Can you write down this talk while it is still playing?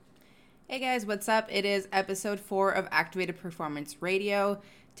Hey guys, what's up? It is episode 4 of Activated Performance Radio.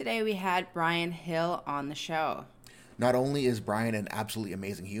 Today we had Brian Hill on the show. Not only is Brian an absolutely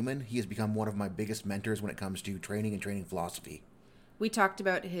amazing human, he has become one of my biggest mentors when it comes to training and training philosophy. We talked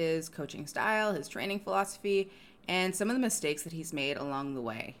about his coaching style, his training philosophy, and some of the mistakes that he's made along the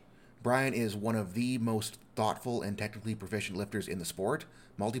way. Brian is one of the most thoughtful and technically proficient lifters in the sport.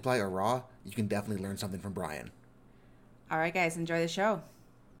 Multiply or raw, you can definitely learn something from Brian. All right, guys, enjoy the show.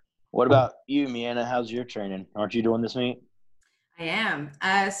 What about you, Mianna? How's your training? Aren't you doing this meet? I am.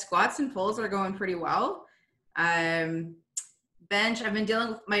 Squats and pulls are going pretty well. Bench, I've been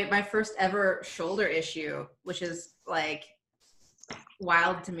dealing with my first ever shoulder issue, which is like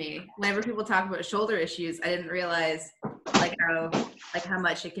wild to me. Whenever people talk about shoulder issues, I didn't realize how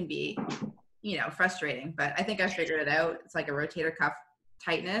much it can be, frustrating. But I think I figured it out. It's like a rotator cuff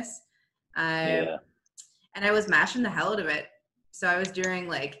tightness. Yeah. And I was mashing the hell out of it. So I was doing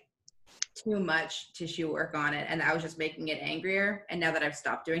like too much tissue work on it, and I was just making it angrier. And now that I've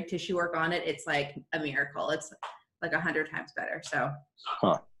stopped doing tissue work on it, it's like a miracle. It's like 100 times better. So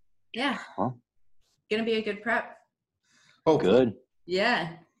yeah, gonna be a good prep. Oh, good. Yeah,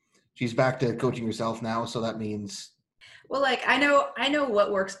 she's back to coaching herself now, so that means, well, like I know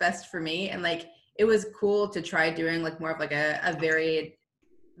what works best for me, and like it was cool to try doing like more of like a varied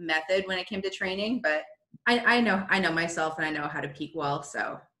method when it came to training, but I know myself, and I know how to peak well.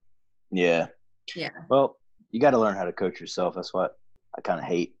 So yeah. Well, you got to learn how to coach yourself. That's what I kind of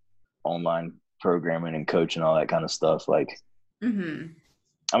hate online programming and coaching, all that kind of stuff. Like, I mean,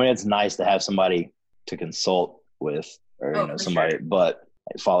 it's nice to have somebody to consult with, or somebody, sure. But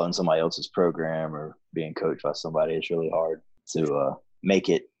following somebody else's program or being coached by somebody, it's really hard to make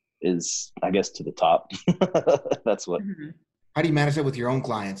it is, I guess, to the top. That's what. How do you manage that with your own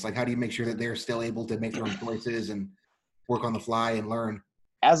clients? Like, how do you make sure that they're still able to make their own choices and work on the fly and learn?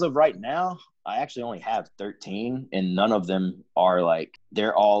 As of right now, I actually only have 13, and none of them are like,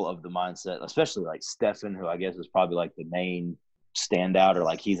 they're all of the mindset, especially like Stefan, who I guess is probably like the main standout, or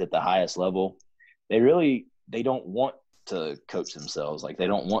like he's at the highest level. They don't want to coach themselves. Like, they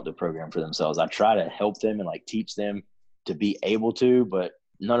don't want to program for themselves. I try to help them and like teach them to be able to, but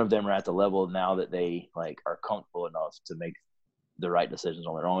none of them are at the level now that they like are comfortable enough to make the right decisions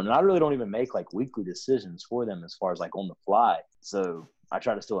on their own. And I really don't even make like weekly decisions for them as far as like on the fly. So I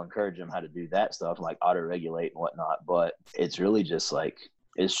try to still encourage them how to do that stuff, like auto-regulate and whatnot. But it's really just like,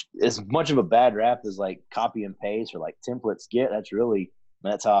 it's as much of a bad rap as like copy and paste or like templates get.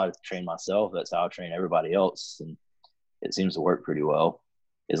 That's how I train myself. That's how I train everybody else. And it seems to work pretty well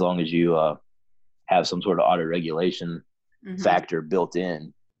as long as you have some sort of auto-regulation factor built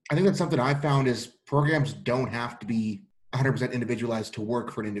in. I think that's something I found is programs don't have to be 100% individualized to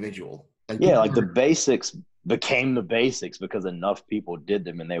work for an individual. The basics became the basics because enough people did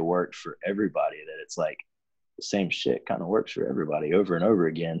them and they worked for everybody that it's like the same shit kind of works for everybody over and over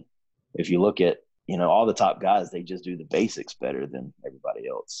again. If you look at, all the top guys, they just do the basics better than everybody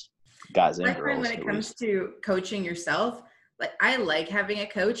else. Guys and girls. When it comes to coaching yourself, like I like having a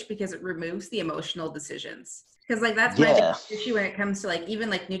coach because it removes the emotional decisions. Because like that's my big issue when it comes to like even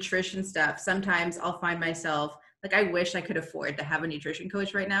like nutrition stuff. Sometimes I'll find myself like I wish I could afford to have a nutrition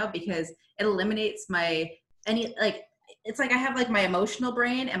coach right now because it eliminates it's like I have like my emotional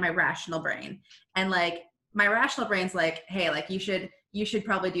brain and my rational brain. And like my rational brain's like, hey, like you should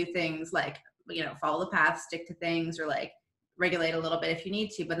probably do things like, follow the path, stick to things, or like regulate a little bit if you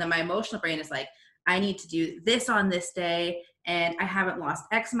need to. But then my emotional brain is like, I need to do this on this day and I haven't lost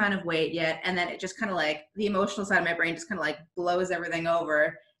X amount of weight yet. And then it just kind of like the emotional side of my brain just kind of like blows everything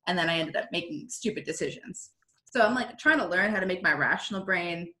over. And then I ended up making stupid decisions. So I'm like trying to learn how to make my rational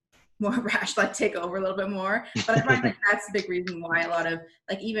brain more rational, like take over a little bit more. But I find like that's the big reason why a lot of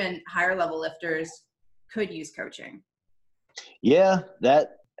like even higher level lifters could use coaching. Yeah,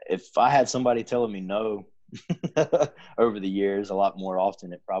 that if I had somebody telling me no over the years a lot more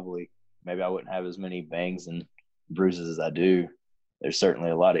often, maybe I wouldn't have as many bangs and bruises as I do. There's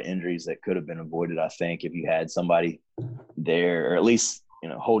certainly a lot of injuries that could have been avoided, I think, if you had somebody there, or at least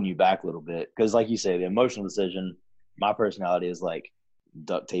holding you back a little bit. Because like you say, the emotional decision, my personality is like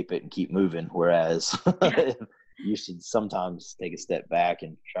duct tape it and keep moving. Whereas you should sometimes take a step back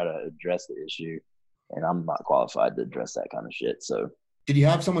and try to address the issue. And I'm not qualified to address that kind of shit. So did you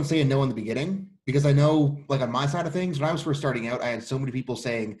have someone saying no in the beginning? Because I know like on my side of things, when I was first starting out, I had so many people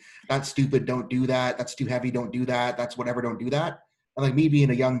saying, that's stupid, don't do that. That's too heavy, don't do that. That's whatever, don't do that. And like me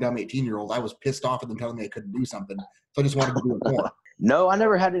being a young, dumb 18-year-old, I was pissed off at them telling me I couldn't do something. So I just wanted to do it more. No, I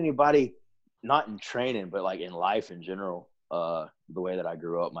never had anybody, not in training, but like in life in general. The way that I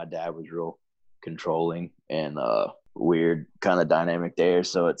grew up, my dad was real controlling and weird kind of dynamic there.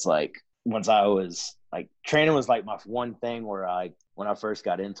 So it's like once I was like, training was like my one thing where when I first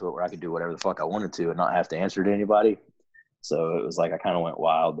got into it, where I could do whatever the fuck I wanted to and not have to answer to anybody. So it was like I kind of went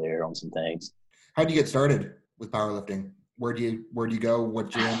wild there on some things. How'd you get started with powerlifting? Where'd you go? What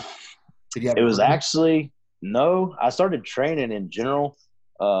gym? Did you have It was actually no. I started training in general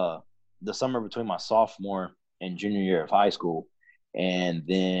the summer between my sophomore and junior year of high school, and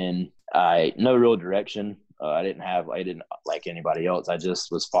then no real direction. I didn't like anybody else. I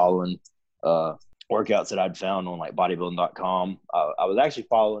just was following workouts that I'd found on like bodybuilding.com. I was actually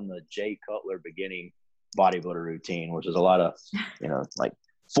following the Jay Cutler beginning bodybuilder routine, which is a lot of, like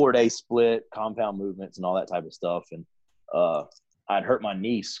 4-day split, compound movements and all that type of stuff. And I'd hurt my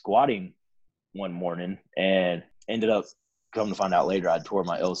knee squatting one morning and ended up coming to find out later I'd tore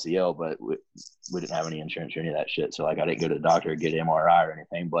my LCL, but we didn't have any insurance or any of that shit. So like I didn't go to the doctor or get an MRI or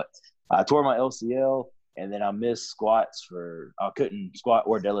anything, but I tore my LCL and then I missed squats I couldn't squat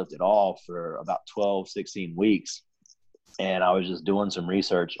or deadlift at all for about 12, 16 weeks. And I was just doing some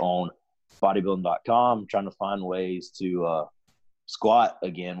research on bodybuilding.com, trying to find ways to squat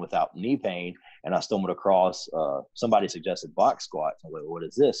again without knee pain. And I stumbled across somebody suggested box squats. I was like, what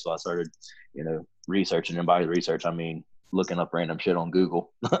is this? So I started, researching. And by research, I mean looking up random shit on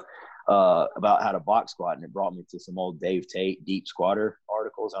Google about how to box squat. And it brought me to some old Dave Tate deep squatter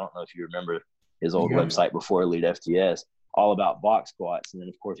articles. I don't know if you remember his old website before Elite FTS, all about box squats. And then,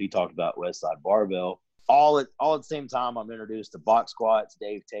 of course, he talked about Westside Barbell. All at the same time, I'm introduced to box squats,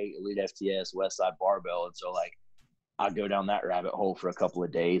 Dave Tate, Elite FTS, Westside Barbell. And so, like, I go down that rabbit hole for a couple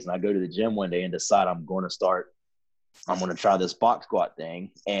of days. And I go to the gym one day and decide I'm going to try this box squat thing.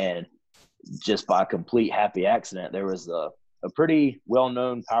 And just by complete happy accident, there was a pretty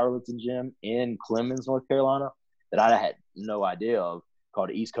well-known powerlifting gym in Clemens, North Carolina, that I had no idea of, called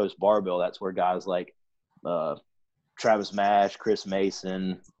East Coast Barbell. That's where guys like Travis Mash, Chris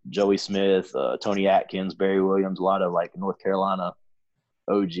Mason, Joey Smith, Tony Atkins, Barry Williams, a lot of like North Carolina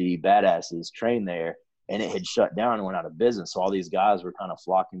OG badasses trained there. And it had shut down and went out of business. So all these guys were kind of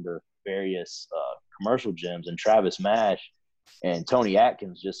flocking to various commercial gyms. And Travis Mash and Tony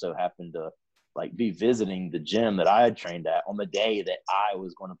Atkins just so happened to like be visiting the gym that I had trained at on the day that I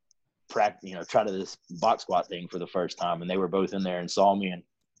was going to practice, try to this box squat thing for the first time. And they were both in there and saw me and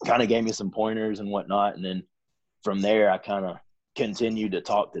kind of gave me some pointers and whatnot. And then from there, I kind of continued to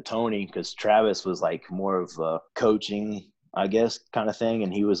talk to Tony, because Travis was like more of a coaching, I guess, kind of thing.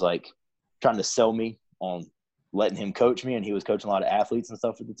 And he was like trying to sell me on letting him coach me. And he was coaching a lot of athletes and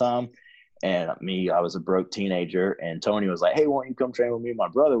stuff at the time. And I was a broke teenager, and Tony was like, hey, why don't you come train with me and my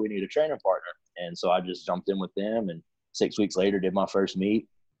brother? We need a training partner. And so I just jumped in with them, and 6 weeks later did my first meet.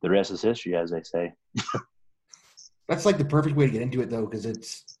 The rest is history, as they say. That's like the perfect way to get into it, though, because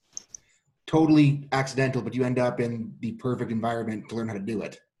it's totally accidental, but you end up in the perfect environment to learn how to do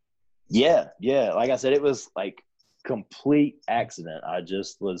it. Yeah. Like I said, it was like complete accident. I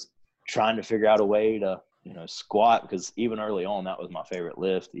just was trying to figure out a way to, squat, because even early on, that was my favorite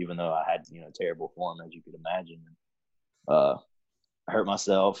lift, even though I had, terrible form, as you could imagine. I hurt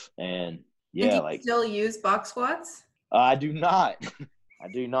myself, and yeah. And do you still use box squats? I do not.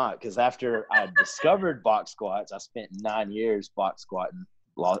 Because after I discovered box squats, I spent 9 years box squatting,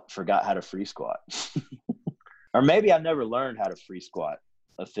 forgot how to free squat. Or maybe I never learned how to free squat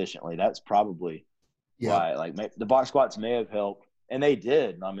efficiently. That's probably why. Like, the box squats may have helped, and they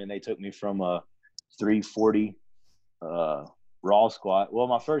did. I mean, they took me from a 340 raw squat. Well,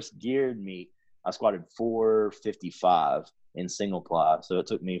 my first geared meet, I squatted 455 in single ply. So it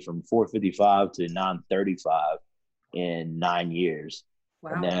took me from 455 to 935 in 9 years.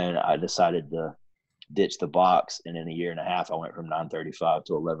 Wow. And then I decided to ditch the box, and in a year and a half, I went from 935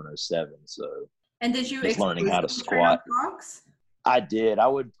 to 1107. So, and did you just learning how to squat? Box? I did. I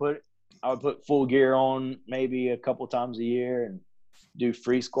would put full gear on maybe a couple times a year and do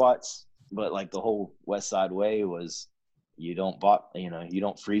free squats. But like the whole West Side way was, you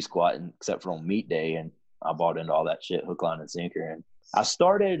don't free squat except for on meet day. And I bought into all that shit, hook, line, and sinker. And I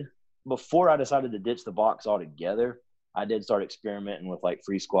started, before I decided to ditch the box altogether, I did start experimenting with like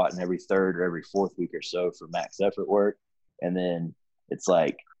free squatting every third or every fourth week or so for max effort work. And then it's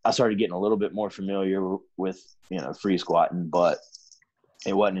like I started getting a little bit more familiar with, free squatting, but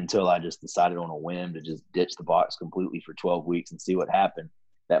it wasn't until I just decided on a whim to just ditch the box completely for 12 weeks and see what happened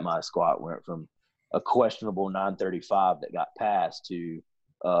that my squat went from a questionable 935 that got passed to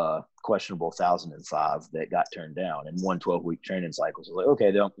questionable 1,005 that got turned down in one 12-week training cycle. So I was like,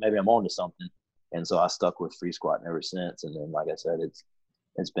 okay, maybe I'm on to something. And so I stuck with free squatting ever since. And then, like I said,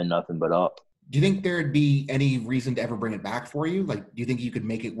 it's been nothing but up. Do you think there'd be any reason to ever bring it back for you? Like, do you think you could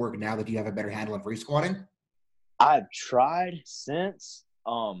make it work now that you have a better handle on free squatting? I've tried since.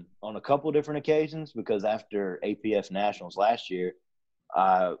 on a couple different occasions, because after APF Nationals last year,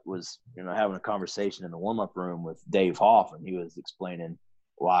 I was, having a conversation in the warm-up room with Dave Hoff, and he was explaining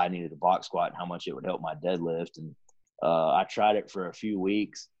why I needed a box squat and how much it would help my deadlift. And I tried it for a few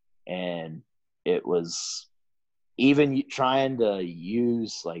weeks, and it was even trying to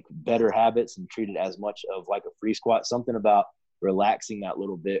use like better habits and treat it as much of like a free squat, something about relaxing that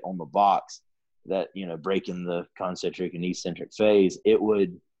little bit on the box that, breaking the concentric and eccentric phase, it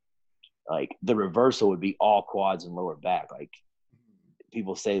would, like, the reversal would be all quads and lower back. Like,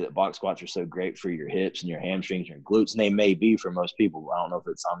 people say that box squats are so great for your hips and your hamstrings and your glutes, and they may be for most people. I don't know if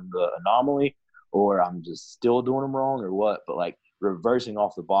it's I'm the anomaly or I'm just still doing them wrong or what, but like reversing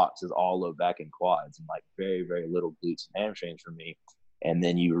off the box is all low back and quads and like very, very little glutes and hamstrings for me. And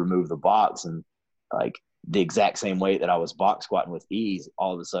then you remove the box, and like the exact same weight that I was box squatting with ease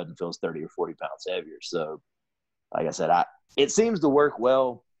all of a sudden feels 30 or 40 pounds heavier. So like I said, it seems to work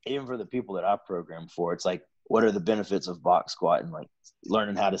well even for the people that I program for. It's like, what are the benefits of box squatting? Like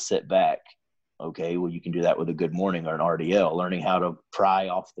learning how to sit back. Okay, well, you can do that with a good morning or an RDL. Learning how to pry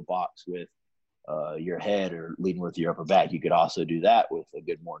off the box with your head or leading with your upper back. You could also do that with a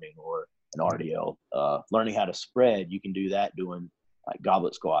good morning or an RDL. Learning how to spread, you can do that doing like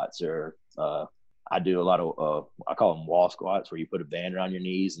goblet squats, or I do a lot of, I call them wall squats, where you put a band around your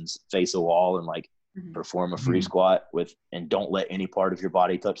knees and face a wall and like perform a free squat and don't let any part of your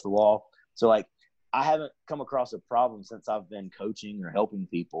body touch the wall. So like, I haven't come across a problem since I've been coaching or helping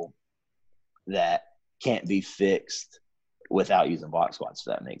people that can't be fixed without using box squats,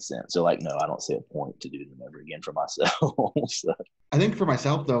 if that makes sense. So like, no, I don't see a point to do them ever again for myself. So. I think for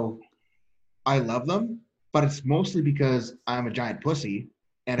myself though, I love them, but it's mostly because I'm a giant pussy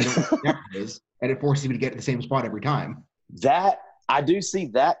and I don't know what it is, and it forces me to get to the same spot every time. That I do see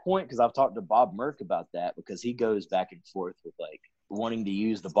that point, because I've talked to Bob Merck about that, because he goes back and forth with like wanting to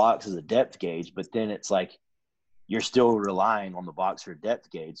use the box as a depth gauge, but then it's like you're still relying on the box for depth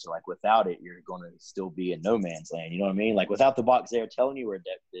gauge. So like without it, you're going to still be in no man's land. You know what I mean? Like without the box there telling you where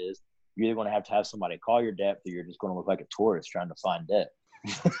depth is, you're either going to have somebody call your depth, or you're just going to look like a tourist trying to find depth.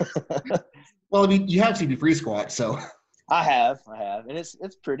 Well, I mean, you have CB free squat, so I have, and it's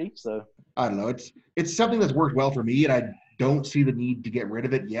pretty. So I don't know. It's something that's worked well for me, and I don't see the need to get rid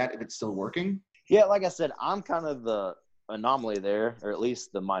of it yet if it's still working. Yeah, like I said, I'm kind of the anomaly there, or at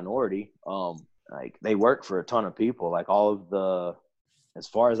least the minority. Like they work for a ton of people. Like as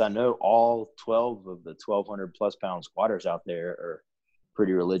far as I know, all 12 of the 1,200 plus pound squatters out there are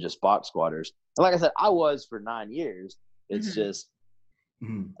pretty religious box squatters. And like I said, I was for 9 years. It's just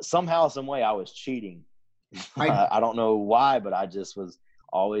somehow, some way, I was cheating. I don't know why, but I just was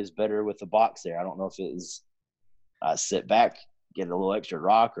always better with the box there. I don't know if it was I sit back, get a little extra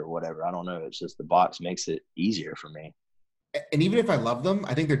rock or whatever. I don't know. It's just the box makes it easier for me. And even if I love them,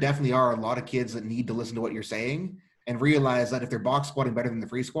 I think there definitely are a lot of kids that need to listen to what you're saying and realize that if they're box squatting better than the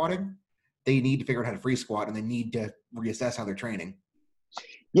free squatting, they need to figure out how to free squat, and they need to reassess how they're training.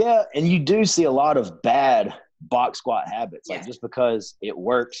 Yeah, and you do see a lot of bad box squat habits. Like just because it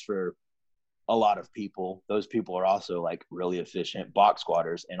works for a lot of people, those people are also like really efficient box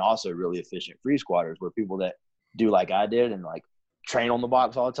squatters and also really efficient free squatters, where people that do like I did and like train on the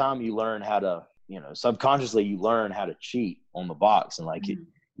box all the time, you learn how to, subconsciously you learn how to cheat on the box. And like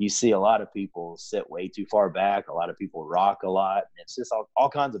you see a lot of people sit way too far back. A lot of people rock a lot. And it's just all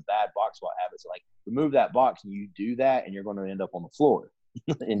kinds of bad box squat habits. Like remove that box and you do that, and you're going to end up on the floor.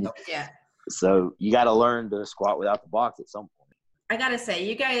 And so you got to learn to squat without the box at some point. I got to say,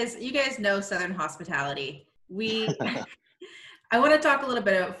 you guys know Southern hospitality. I want to talk a little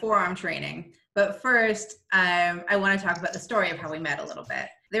bit about forearm training, but first, I want to talk about the story of how we met a little bit.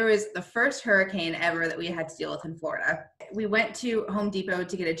 There was the first hurricane ever that we had to deal with in Florida. We went to Home Depot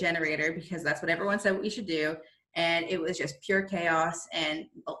to get a generator because that's what everyone said we should do. And it was just pure chaos. And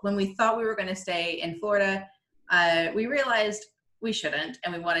when we thought we were going to stay in Florida, we realized we shouldn't,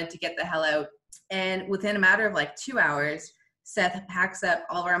 and we wanted to get the hell out. And within a matter of like 2 hours, Seth packs up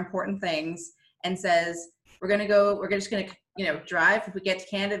all of our important things and says, we're just going to drive. If we get to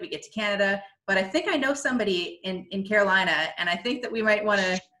Canada, we get to Canada. But I think I know somebody in Carolina, and I think that we might want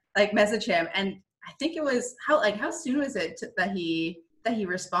to like message him. And I think it was how soon was it that he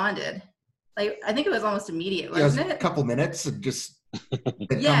responded? Like, I think it was almost immediate, wasn't it? A couple minutes and just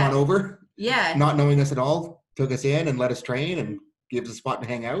come on over. Yeah. Not knowing us at all, took us in and let us train and gave us a spot to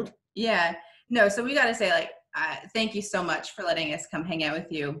hang out. Yeah. No, so we got to say, like, thank you so much for letting us come hang out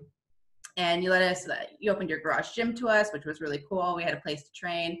with you. And you opened your garage gym to us, which was really cool. We had a place to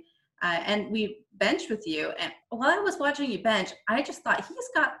train. And we benched with you. And while I was watching you bench, I just thought he's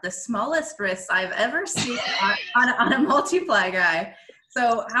got the smallest wrists I've ever seen on a multiply guy.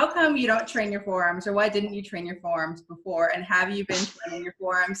 So how come you don't train your forearms, or why didn't you train your forearms before? And have you been training your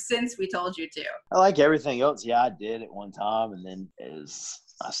forearms since we told you to? I like everything else. Yeah, I did at one time, and then I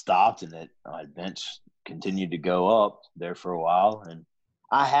stopped, and my bench continued to go up there for a while. And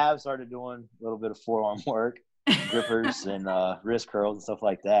I have started doing a little bit of forearm work, grippers and wrist curls and stuff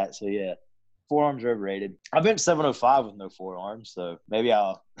like that. So yeah, forearms are overrated. I bench 705 with no forearms, so maybe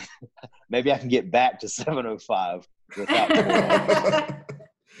I can get back to 705 without forearms.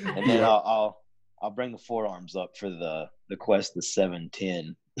 And then I'll bring the forearms up for the quest to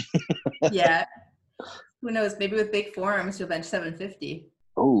 710. Yeah. Who knows? Maybe with big forearms, you'll bench 750.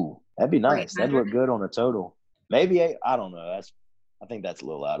 Oh, that'd be nice. That'd look good on a total. Maybe I don't know. I think that's a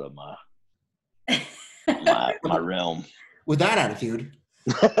little out of my realm. With that attitude,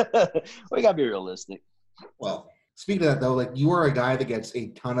 we gotta be realistic. Well, speaking of that though, like you are a guy that gets a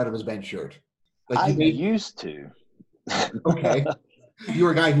ton out of his bench shirt. Like I used to. Okay.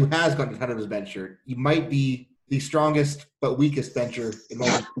 You're a guy who has gotten a ton of his bench shirt. You might be the strongest but weakest bencher in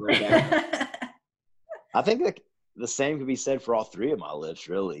my right now. I think that the same could be said for all three of my lifts,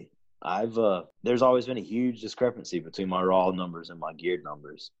 really. There's always been a huge discrepancy between my raw numbers and my geared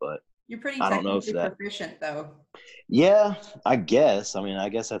numbers, but you're pretty I don't know if proficient though. Yeah, I guess. I mean, I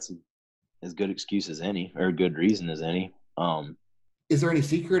guess that's as good excuse as any, or a good reason as any. Is there any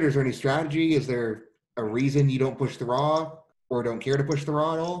secret? Is there any strategy? Is there a reason you don't push the raw or don't care to push the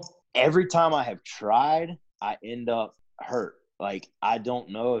raw at all? Every time I have tried, I end up hurt. Like, I don't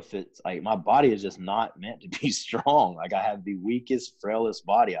know if it's like my body is just not meant to be strong. Like, I have the weakest, frailest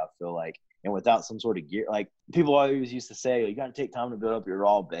body, I feel like. And without some sort of gear, like people always used to say, you got to take time to build up your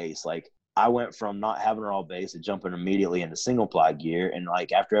raw base. Like, I went from not having a raw base to jumping immediately into single ply gear. And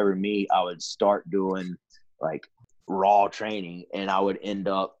like after every meet, I would start doing like raw training, and I would end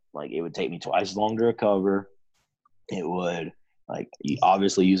up like it would take me twice as long to recover. It would like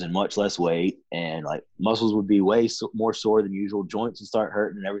obviously using much less weight, and like muscles would be way more sore than usual. Joints would start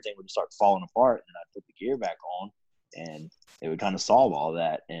hurting, and everything would start falling apart. And I'd put the gear back on, and it would kind of solve all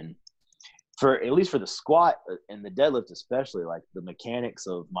that. And for at least for the squat and the deadlift especially, like the mechanics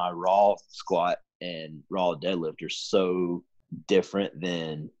of my raw squat and raw deadlift are so different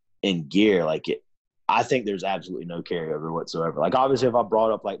than in gear. Like I think there's absolutely no carryover whatsoever. Like obviously if I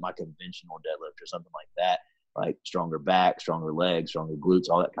brought up like my conventional deadlift or something like that, like stronger back, stronger legs, stronger glutes,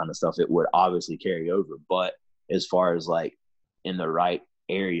 all that kind of stuff, it would obviously carry over. But as far as like in the right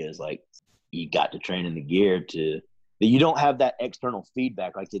areas, like you got to train in the gear to – you don't have that external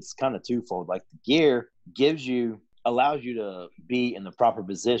feedback. Like it's kind of twofold. Like the gear allows you to be in the proper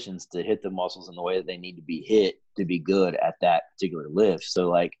positions to hit the muscles in the way that they need to be hit to be good at that particular lift. So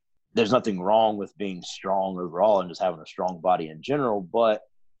like there's nothing wrong with being strong overall and just having a strong body in general, but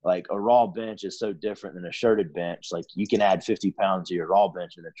like a raw bench is so different than a shirted bench. Like you can add 50 pounds to your raw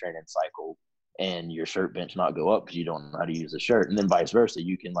bench in a training cycle and your shirt bench not go up because you don't know how to use the shirt. And then vice versa.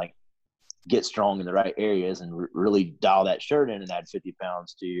 You can like get strong in the right areas and really dial that shirt in and add 50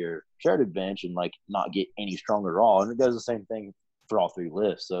 pounds to your shirted bench and like not get any stronger raw. And it does the same thing for all three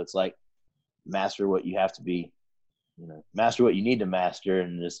lifts. So it's like master what you have to be, master what you need to master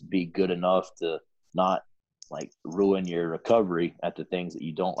and just be good enough to not like ruin your recovery at the things that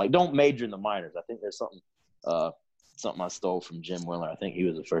you don't like. Don't major in the minors. I think there's something I stole from Jim Willer. I think he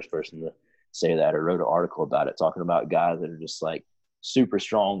was the first person to say that or wrote an article about it, talking about guys that are just like super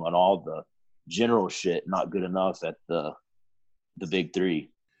strong on all the general shit, not good enough at the big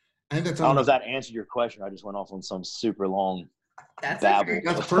three. I don't know if that answered your question. I just went off on some super long babble.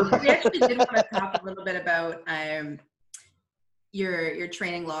 That's perfect. We actually did want to talk a little bit about your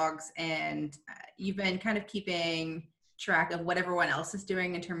training logs, and you've been kind of keeping track of what everyone else is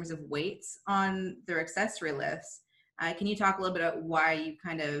doing in terms of weights on their accessory lifts. Can you talk a little bit about why you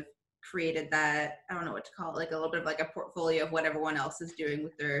kind of created that, I don't know what to call it, like a little bit of like a portfolio of what everyone else is doing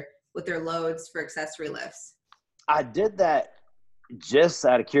with their loads for accessory lifts? I did that just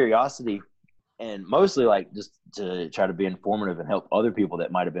out of curiosity and mostly like just to try to be informative and help other people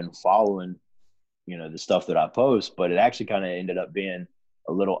that might have been following, the stuff that I post, but it actually kind of ended up being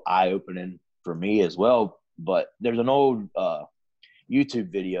a little eye-opening for me as well. But there's an old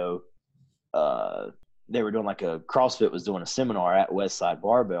YouTube video they were doing like CrossFit was doing a seminar at Westside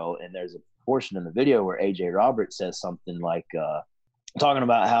Barbell, and there's a portion in the video where AJ Roberts says something like talking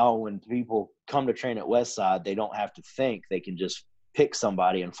about how when people come to train at Westside, they don't have to think, they can just pick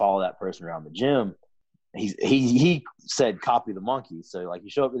somebody and follow that person around the gym. He said copy the monkey. So like you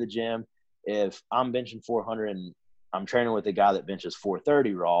show up to the gym, if I'm benching 400 and I'm training with a guy that benches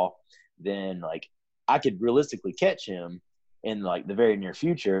 430 raw, then like I could realistically catch him in like the very near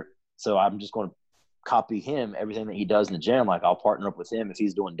future. So I'm just going to copy him, everything that he does in the gym. Like I'll partner up with him if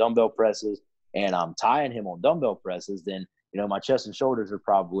he's doing dumbbell presses and I'm tying him on dumbbell presses, then, my chest and shoulders are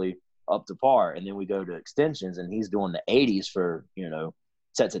probably up to par. And then we go to extensions and he's doing the 80s for,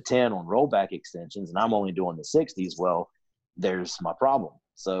 sets of 10 on rollback extensions and I'm only doing the 60s. Well, there's my problem.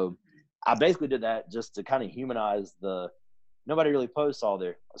 So I basically did that just to kind of humanize nobody really posts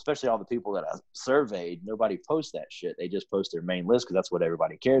especially all the people that I surveyed, nobody posts that shit. They just post their main list because that's what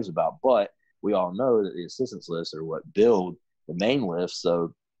everybody cares about. But we all know that the assistance lists are what build the main list.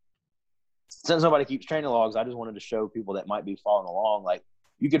 So since nobody keeps training logs, I just wanted to show people that might be following along. Like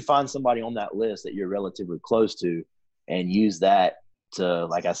you could find somebody on that list that you're relatively close to and use that to,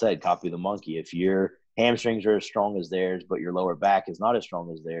 like I said, copy the monkey. If your hamstrings are as strong as theirs, but your lower back is not as strong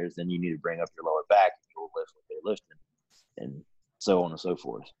as theirs, then you need to bring up your lower back and you'll lift what they're lifting, and so on and so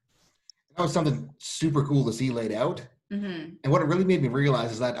forth. That was something super cool to see laid out. Mm-hmm. And what it really made me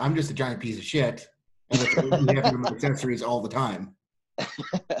realize is that I'm just a giant piece of shit and it's having accessories all the time.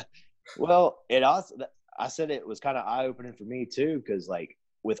 Well, I said it was kind of eye-opening for me too, because like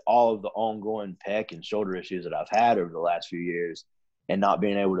with all of the ongoing pec and shoulder issues that I've had over the last few years and not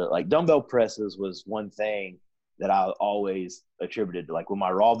being able to, like, dumbbell presses was one thing that I always attributed to, like when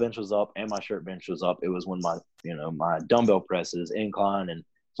my raw bench was up and my shirt bench was up, it was when my, my dumbbell presses, incline and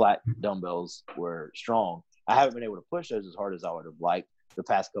flat dumbbells were strong. I haven't been able to push those as hard as I would have liked the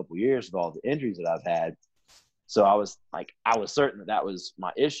past couple of years with all the injuries that I've had. So I was certain that was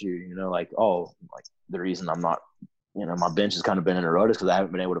my issue, the reason I'm not, my bench has kind of been in a rut is because I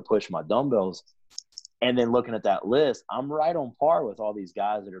haven't been able to push my dumbbells. And then looking at that list, I'm right on par with all these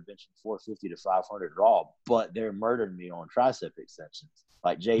guys that are benching 450 to 500 raw, but they're murdering me on tricep extensions.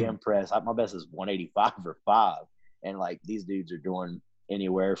 Like JM press, my best is 185 or 5. And like these dudes are doing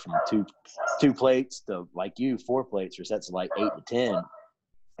anywhere from two plates to, like 4 plates or sets of like 8 to 10.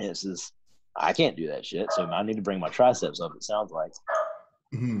 And it's just, I can't do that shit. So I need to bring my triceps up, it sounds like.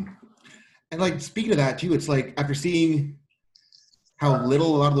 Mm-hmm. And like, speaking of that too, it's like after seeing how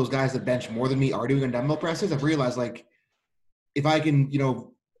little a lot of those guys that bench more than me are doing on dumbbell presses, I've realized like if I can,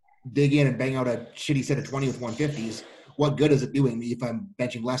 dig in and bang out a shitty set of 20 with 150s, what good is it doing me if I'm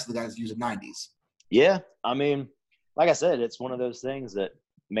benching less of the guys using 90s? Yeah. I mean, like I said, it's one of those things that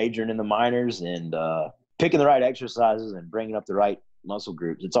majoring in the minors and picking the right exercises and bringing up the right muscle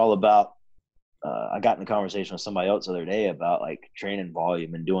groups. It's all about, I got in a conversation with somebody else the other day about like training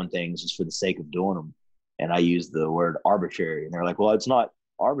volume and doing things just for the sake of doing them. And I used the word arbitrary. And they're like, well, it's not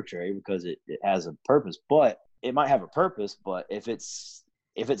arbitrary because it has a purpose, but it might have a purpose. But if it's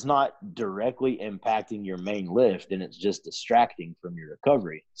not directly impacting your main lift, then it's just distracting from your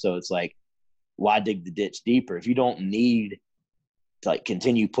recovery. So it's like, why dig the ditch deeper? If you don't need to like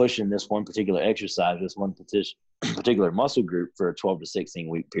continue pushing this one particular exercise, this one particular muscle group for a 12 to 16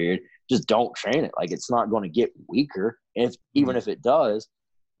 week period, just don't train it. Like it's not going to get weaker. Even if it does,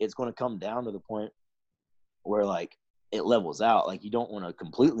 it's going to come down to the point where like it levels out. Like you don't want to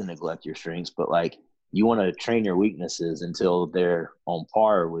completely neglect your strengths, but like you want to train your weaknesses until they're on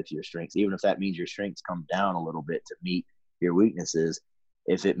par with your strengths, even if that means your strengths come down a little bit to meet your weaknesses.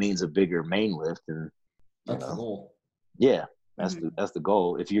 If it means a bigger main lift, and that's the goal. Yeah, that's the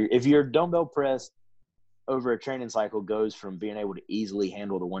goal. If your dumbbell press over a training cycle goes from being able to easily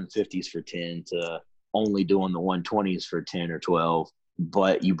handle the 150s for 10 to only doing the 120s for 10 or 12,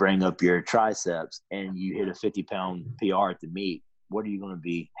 but you bring up your triceps and you hit a 50-pound PR at the meet, what are you going to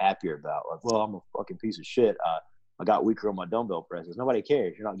be happier about? Like, well, I'm a fucking piece of shit. I got weaker on my dumbbell presses. Nobody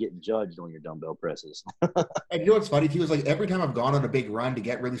cares. You're not getting judged on your dumbbell presses. And you know what's funny too is like every time I've gone on a big run to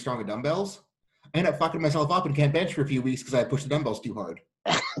get really strong with dumbbells, I end up fucking myself up and can't bench for a few weeks because I pushed the dumbbells too hard.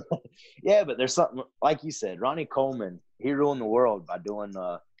 Yeah, but there's something, like you said, Ronnie Coleman, he ruined the world by doing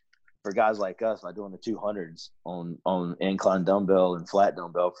for guys like us, by doing the 200s on incline dumbbell and flat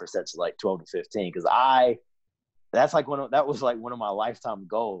dumbbell for sets of like 12 to 15. Because that was like one of my lifetime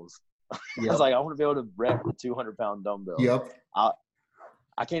goals. Yep. I was like, I want to be able to rep the 200-pound dumbbell. Yep.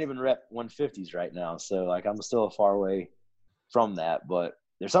 I can't even rep 150s right now, so like I'm still a far way from that. But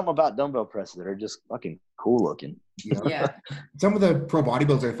there's something about dumbbell presses that are just fucking cool looking. Yeah. Some of the pro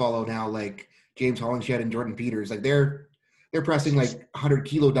bodybuilders I follow now, like James Hollingshed and Jordan Peters, like they're pressing like 100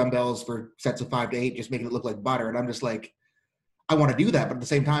 kilo dumbbells for sets of 5 to 8, just making it look like butter. And I'm just like, I want to do that, but at the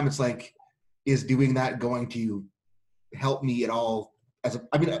same time, it's like, is doing that going to help me at all?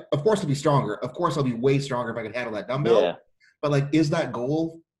 Of course I'll be stronger. Of course I'll be way stronger if I can handle that dumbbell. Yeah. But like, is that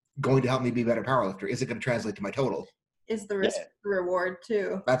goal going to help me be a better powerlifter? Is it going to translate to my total? Is the risk reward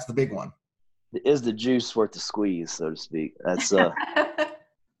too? That's the big one. Is the juice worth the squeeze, so to speak? That's I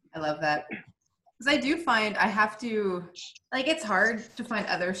love that. Because I do find I have to, like, it's hard to find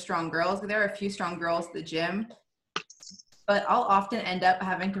other strong girls. There are a few strong girls at the gym, but I'll often end up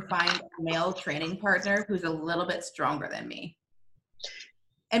having to find a male training partner who's a little bit stronger than me.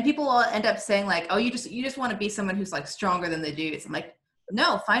 And people will end up saying like, oh, you just want to be someone who's like stronger than the dudes. I'm like,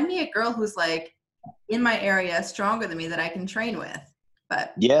 no, find me a girl who's like in my area, stronger than me, that I can train with.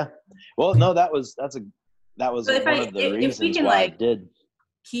 But yeah, well, no, that was one of the reasons why I did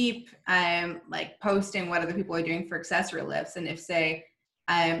keep like posting what other people are doing for accessory lifts, and if say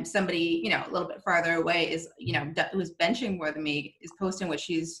somebody, you know, a little bit farther away is, you know, who's benching more than me is posting what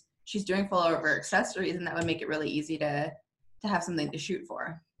she's doing for all of her accessories, and that would make it really easy to have something to shoot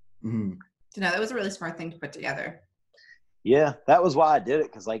for. Mm-hmm. So no, that was a really smart thing to put together. Yeah, that was why I did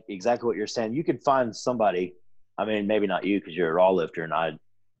it, because like exactly what you're saying, you could find somebody. I mean, maybe not you because you're a raw lifter, and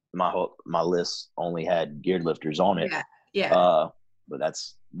my list only had geared lifters on it. Yeah. But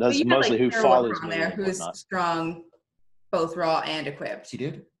that's mostly like who follows on me. There, who's strong, both raw and equipped. She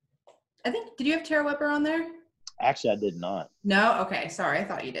did. I think. Did you have Tara Weber on there? Actually, I did not. No. Okay. Sorry. I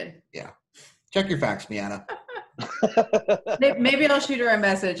thought you did. Yeah. Check your facts, Miana. Maybe I'll shoot her a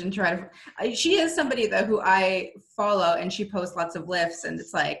message and try to. She is somebody though who I follow, and she posts lots of lifts, and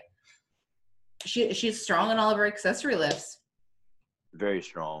it's like she's strong in all of her accessory lifts. Very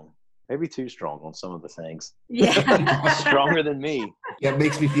strong. Maybe too strong on some of the things. Yeah. Stronger than me. Yeah, it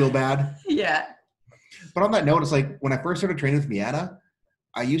makes me feel bad. Yeah. But on that note, it's like when I first started training with Miana,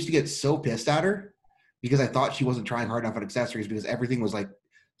 I used to get so pissed at her because I thought she wasn't trying hard enough on accessories because everything was like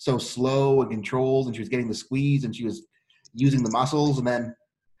so slow and controlled, and she was getting the squeeze and she was using the muscles. And then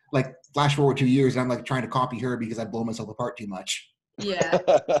like flash forward 2 years and I'm like trying to copy her because I blow myself apart too much. Yeah.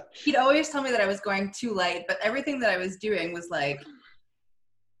 He'd always tell me that I was going too light, but everything that I was doing was like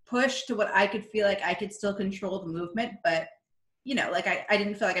push to what I could feel like I could still control the movement. But, you know, like I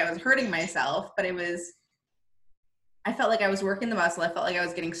didn't feel like I was hurting myself, but I felt like I was working the muscle. I felt like I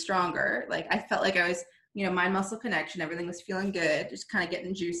was getting stronger. Like I felt like I was, you know, mind muscle connection, everything was feeling good, just kind of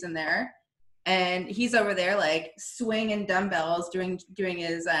getting juice in there. And he's over there like swinging dumbbells, doing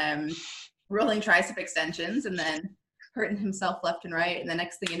his rolling tricep extensions, and then hurting himself left and right. And the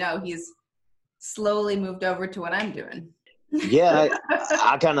next thing you know, he's slowly moved over to what I'm doing. Yeah,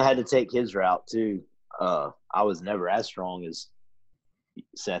 I kind of had to take his route too. I was never as strong as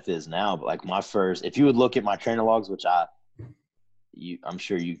Seth is now, but like if you would look at my trainer logs, which I'm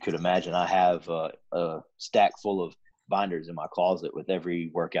sure you could imagine, I have a stack full of binders in my closet with every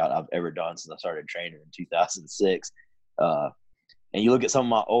workout I've ever done since I started training in 2006. And you look at some of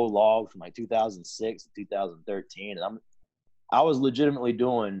my old logs from like 2006 to 2013, and I was legitimately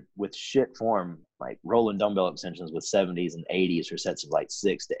doing with shit form, like rolling dumbbell extensions with 70s and 80s for sets of like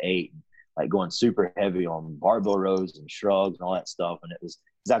 6 to 8, like going super heavy on barbell rows and shrugs and all that stuff. And it was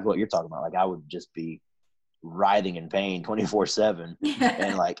exactly what you're talking about. Like I would just be writhing in pain 24/7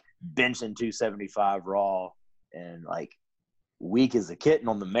 and like benching 275 raw and like weak as a kitten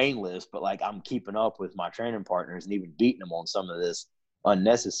on the main list, but like I'm keeping up with my training partners and even beating them on some of this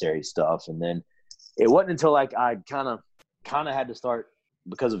unnecessary stuff. And then it wasn't until like I kind of had to start,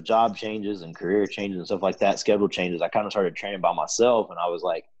 because of job changes and career changes and stuff like that, schedule changes, I kind of started training by myself. And I was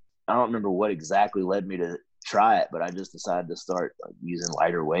like, I don't remember what exactly led me to try it, but I just decided to start like using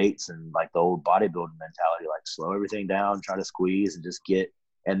lighter weights and like the old bodybuilding mentality, like slow everything down, try to squeeze and just get,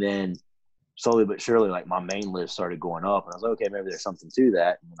 and then slowly but surely, like my main lift started going up, and I was like, okay, maybe there's something to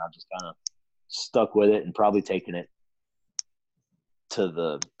that. And then I just kind of stuck with it and probably taken it to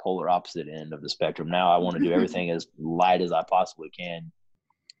the polar opposite end of the spectrum. Now I want to do everything as light as I possibly can.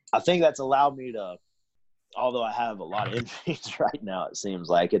 I think that's allowed me to, although I have a lot of injuries right now, it seems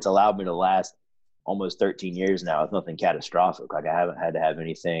like it's allowed me to last almost 13 years now with nothing catastrophic. Like I haven't had to have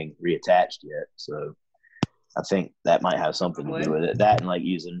anything reattached yet. So I think that might have something to do with it. That and like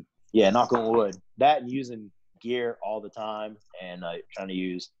using, knock on wood, that and using gear all the time and trying to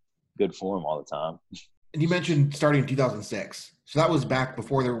use good form all the time. And you mentioned starting in 2006. So that was back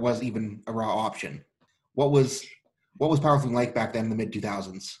before there was even a raw option. What was powerlifting like back then in the mid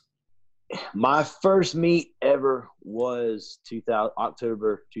 2000s? My first meet ever was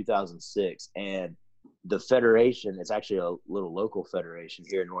October 2006, and the federation, it's actually a little local federation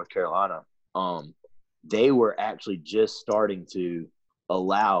here in North Carolina. They were actually just starting to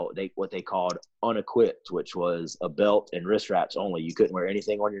allow what they called unequipped, which was a belt and wrist wraps only. You couldn't wear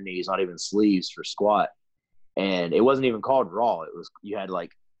anything on your knees, not even sleeves for squat. And it wasn't even called raw. You had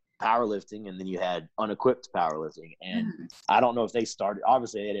like powerlifting, and then you had unequipped powerlifting. And I don't know if they started,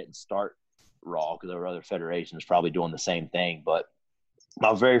 obviously they didn't start raw because there were other federations probably doing the same thing. But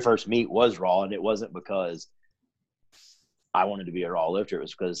my very first meet was raw, and it wasn't because I wanted to be a raw lifter, it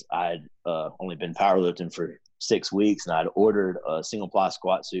was because I'd only been powerlifting for 6 weeks, and I'd ordered a single ply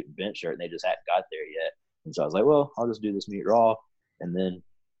squat suit and bench shirt, and they just hadn't got there yet. And so I was like, well, I'll just do this meet raw. And then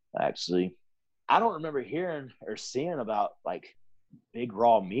actually, I don't remember hearing or seeing about like big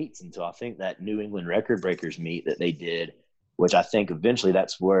raw meets until I think that New England Record Breakers meet that they did, which I think eventually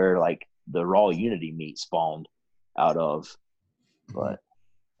that's where like the Raw Unity meet spawned out of. But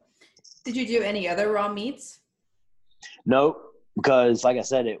did you do any other raw meets? Nope, because like I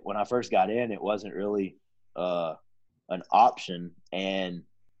said, when I first got in, it wasn't really an option, and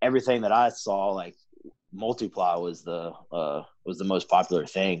everything that I saw, like multiply was the most popular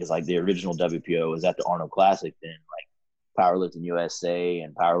thing, because like the original WPO was at the Arnold Classic, then like Powerlifting USA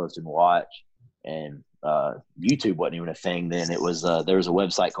and Powerlifting Watch, and YouTube wasn't even a thing then. It was there was a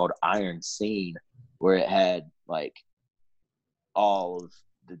website called Iron Scene where it had like all of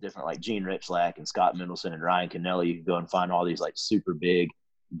the different, like Gene Richlack and Scott Mendelson and Ryan Kennelly. You could go and find all these like super big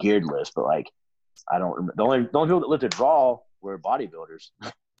geared lifts, but like I don't remember. The only people that lifted raw were bodybuilders.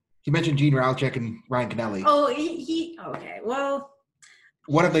 You mentioned Gene Richlack and Ryan Kennelly. Oh, he okay. Well,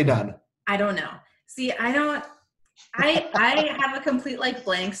 what have they done? I don't know. See, I have a complete like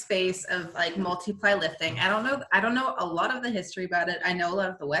blank space of like multiply lifting. I don't know a lot of the history about it. I know a lot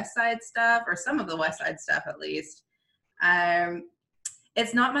of the West Side stuff, or some of the West Side stuff at least.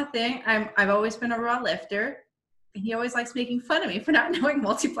 It's not my thing. I've always been a raw lifter. He always likes making fun of me for not knowing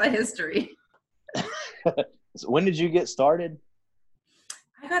multiply history. So when did you get started?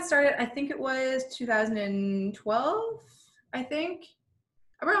 I got started, I think it was 2012, I think,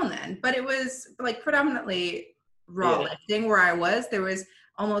 around then. But it was like predominantly raw lifting where I was. There was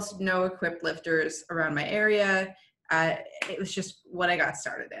almost no equipped lifters around my area. It was just what I got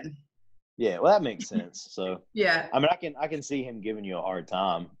started in. Yeah, well, that makes sense. So yeah, I mean, I can see him giving you a hard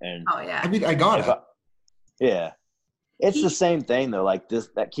time, and oh yeah, I mean, I got it. Yeah, it's the same thing though. Like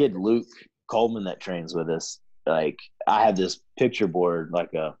that kid Luke Coleman that trains with us. Like I have this picture board,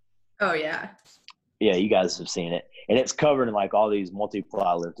 like a. Oh yeah. Yeah, you guys have seen it, and it's covered in like all these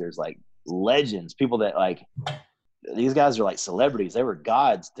multiply lifters, like legends, people that like these guys are like celebrities. They were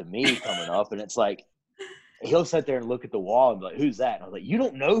gods to me coming up, and it's like. He'll sit there and look at the wall and be like, who's that? And I was like, you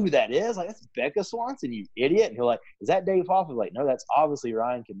don't know who that is? Like, that's Becca Swanson, you idiot. And he'll like, is that Dave Hoffman? Like, no, that's obviously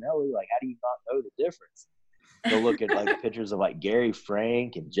Ryan Kennelly. Like, how do you not know the difference? He'll look at like pictures of like Gary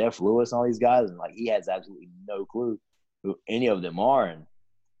Frank and Jeff Lewis and all these guys, and like he has absolutely no clue who any of them are. And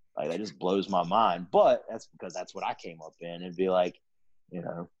like that just blows my mind. But that's because that's what I came up in. It'd be like, you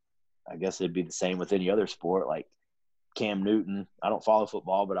know, I guess it'd be the same with any other sport. Like Cam Newton. I don't follow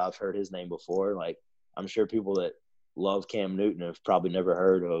football, but I've heard his name before. Like, I'm sure people that love Cam Newton have probably never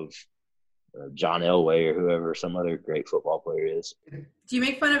heard of John Elway or whoever some other great football player is. Do you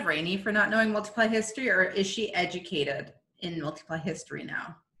make fun of Rainey for not knowing multiply history, or is she educated in multiply history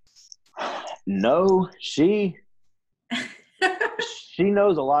now? No, she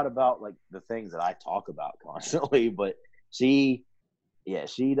knows a lot about like the things that I talk about constantly, but she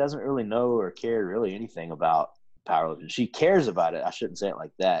doesn't really know or care really anything about powerlifting. She cares about it. I shouldn't say it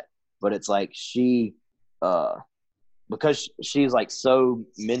like that, but it's like she because she's like so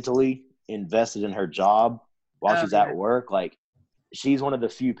mentally invested in her job while she's at work. Like she's one of the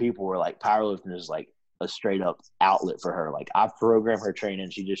few people where like powerlifting is like a straight up outlet for her. Like I program her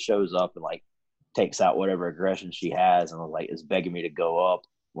training. She just shows up and like takes out whatever aggression she has and like is begging me to go up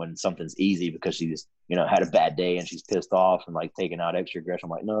when something's easy because she's, you know, had a bad day and she's pissed off and like taking out extra aggression.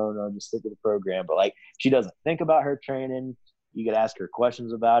 I'm like, no, just stick to the program. But like she doesn't think about her training. You could ask her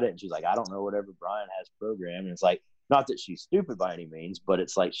questions about it, and she's like, I don't know whatever Brian has programmed. And it's like, not that she's stupid by any means, but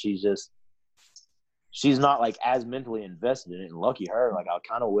it's like she's not like as mentally invested in it. And lucky her, like I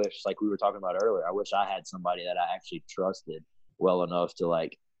kind of wish, like we were talking about earlier, I wish I had somebody that I actually trusted well enough to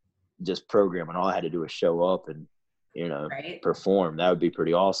like just program, and all I had to do was show up and, you know, perform. That would be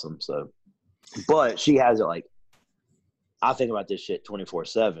pretty awesome. So, but she has it like, I think about this shit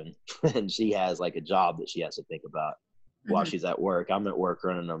 24/7, and she has like a job that she has to think about while she's at work. I'm at work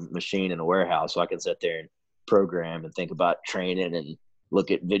running a machine in a warehouse, so I can sit there and program and think about training and look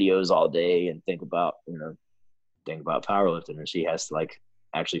at videos all day and think about powerlifting. And she has to like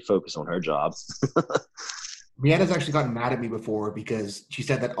actually focus on her job. Brianna's actually gotten mad at me before because she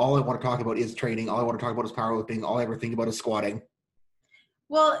said that all I want to talk about is training. All I want to talk about is powerlifting. All I ever think about is squatting.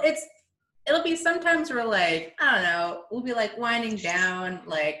 Well, it'll be sometimes we're like, I don't know, we'll be like winding down,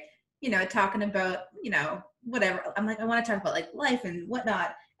 like, you know, talking about, you know, whatever. I'm like, I want to talk about like life and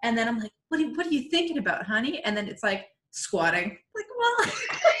whatnot. And then I'm like, what are you thinking about, honey? And then it's like squatting. Like,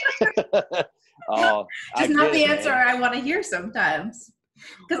 well, oh, just not the answer I want to hear sometimes.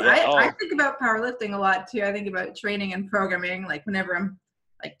 Because I think about powerlifting a lot too. I think about training and programming. Like whenever I'm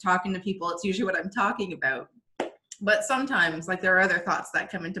like talking to people, it's usually what I'm talking about. But sometimes like there are other thoughts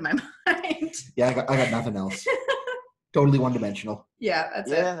that come into my mind. Yeah, I got nothing else. Totally one-dimensional. Yeah,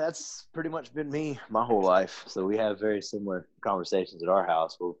 that's pretty much been me my whole life. So we have very similar conversations at our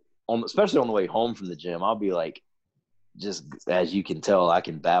house. Well, especially on the way home from the gym, I'll be like, just as you can tell, I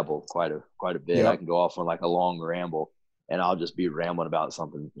can babble quite a bit. Yep. I can go off on like a long ramble, and I'll just be rambling about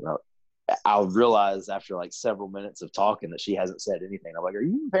something. I'll realize after like several minutes of talking that she hasn't said anything. I'm like, "Are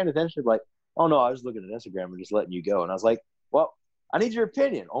you even paying attention?" Like, "Oh no, I was looking at Instagram and just letting you go." And I was like, "Well, I need your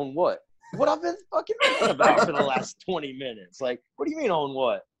opinion on what I've been fucking thinking about for the last 20 minutes. Like, what do you mean on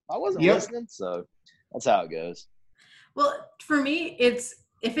what? I wasn't listening." So that's how it goes. Well, for me, if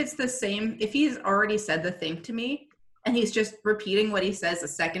it's the same, if he's already said the thing to me and he's just repeating what he says a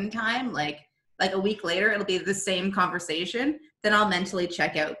second time, like a week later, it'll be the same conversation, then I'll mentally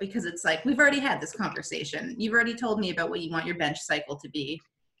check out because it's like, we've already had this conversation. You've already told me about what you want your bench cycle to be.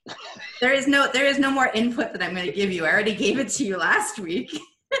 There is no more input that I'm going to give you. I already gave it to you last week.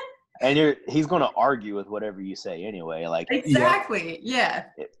 And he's going to argue with whatever you say anyway. Like exactly, yeah.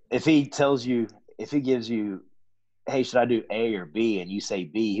 If he gives you, hey, should I do A or B? And you say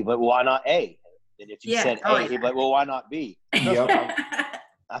B, he'd be like, well, why not A? And if you said A, he'd be like, well, why not B?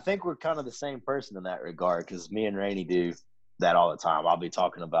 I think we're kind of the same person in that regard because me and Rainey do that all the time. I'll be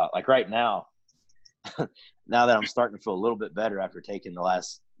talking about, like right now, now that I'm starting to feel a little bit better after taking the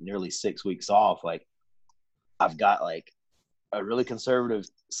last nearly 6 weeks off, like I've got like a really conservative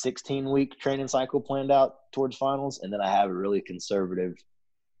 16-week training cycle planned out towards finals, and then I have a really conservative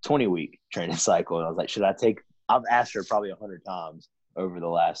 20-week training cycle. And I was like, I've asked her probably 100 times over the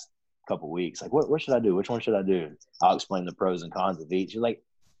last couple of weeks, like, what should I do? Which one should I do? I'll explain the pros and cons of each. You're like,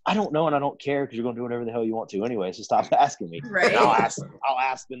 I don't know, and I don't care because you're going to do whatever the hell you want to anyway, so stop asking me. Right. I'll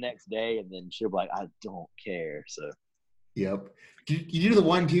ask the next day, and then she'll be like, I don't care. So. Yep. You do the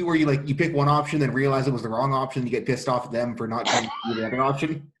one too where you pick one option, then realize it was the wrong option. You get pissed off at them for not trying to do the other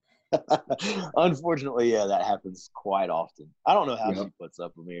option. Unfortunately, yeah, that happens quite often. I don't know how she puts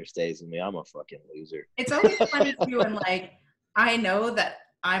up with me or stays with me. I'm a fucking loser. It's always funny too when like I know that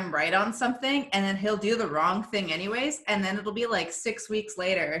I'm right on something and then he'll do the wrong thing anyways, and then it'll be like 6 weeks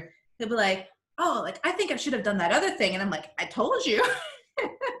later he'll be like, oh, like I think I should have done that other thing, and I'm like, I told you.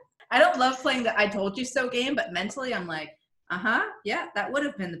 I don't love playing the I told you so game, but mentally I'm like, yeah, that would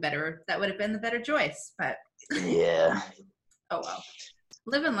have been the better choice. But yeah. Oh well.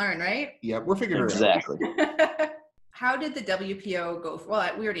 Live and learn, right? Yeah, we're figuring it out. Exactly. How did the WPO go?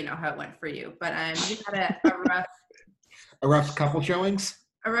 Well, we already know how it went for you, but you had a rough couple showings.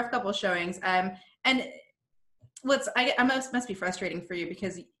 A rough couple showings. And I must be frustrating for you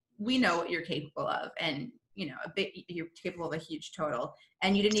because we know what you're capable of, and you're capable of a huge total,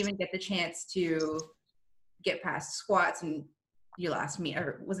 and you didn't even get the chance to get past squats, and you lost me,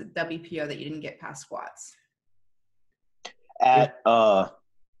 or was it WPO that you didn't get past squats? At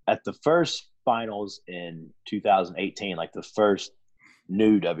the first finals in 2018, like the first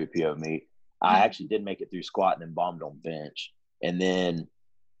new WPO meet, I actually did make it through squat and then bombed on bench. And then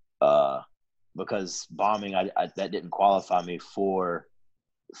because bombing, that didn't qualify me for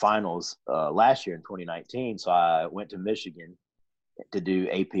finals last year in 2019. So I went to Michigan to do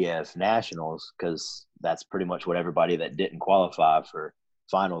APF nationals because that's pretty much what everybody that didn't qualify for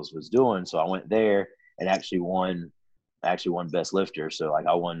finals was doing. So I went there and actually won best lifter. So like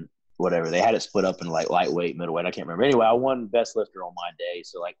I won whatever. They had it split up in like lightweight, middleweight. I can't remember. Anyway, I won best lifter on my day.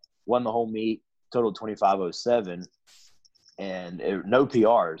 So like won the whole meet, totaled 25:07, and no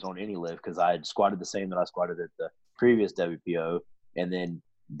PRs on any lift because I had squatted the same that I squatted at the previous WPO, and then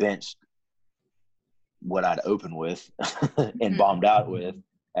benched what I'd opened with and bombed out with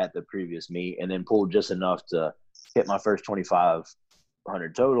at the previous meet, and then pulled just enough to hit my first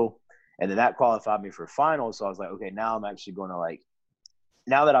 2,500 total. And then that qualified me for finals. So I was like, okay, now I'm actually going to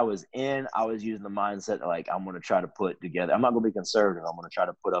now that I was using the mindset that like, I'm going to try to put together, I'm not going to be conservative. I'm going to try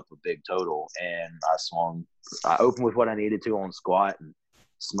to put up a big total. And I opened with what I needed to on squat and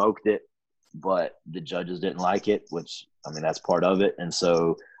smoked it, but the judges didn't like it, which, I mean, that's part of it. And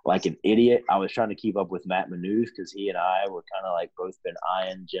so like an idiot, I was trying to keep up with Matt Manouth because he and I were kind of like both been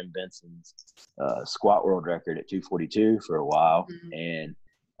eyeing Jim Benson's squat world record at 242 for a while. Mm-hmm. And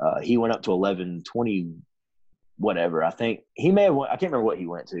he went up to 1120, whatever. I think he may have I can't remember what he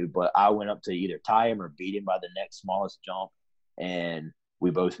went to, but I went up to either tie him or beat him by the next smallest jump. And we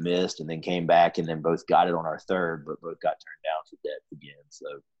both missed and then came back and then both got it on our third, but both got turned down to depth again. So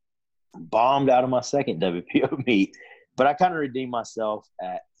bombed out of my second WPO meet, but I kind of redeemed myself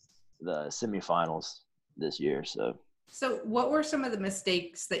at the semifinals this year. So So what were some of the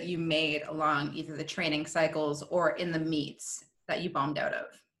mistakes that you made along either the training cycles or in the meets that you bombed out of?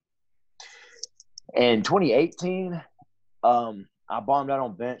 In 2018, I bombed out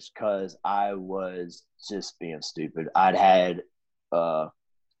on bench because I was just being stupid. I'd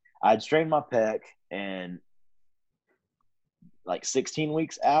strained my pec and like 16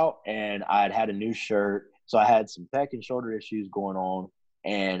 weeks out, and I'd had a new shirt. So I had some pec and shoulder issues going on,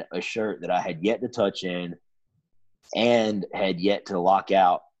 and a shirt that I had yet to touch in and had yet to lock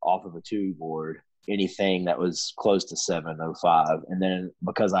out off of a two board anything that was close to 705. And then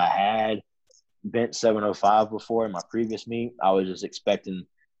because I had bent 705 before in my previous meet, I was just expecting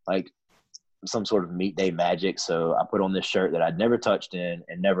like some sort of meet day magic. So I put on this shirt that I'd never touched in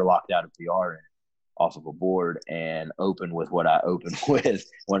and never locked out a PR in off of a board, and opened with what I opened with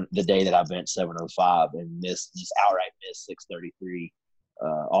when the day that I bent 705 and outright missed 633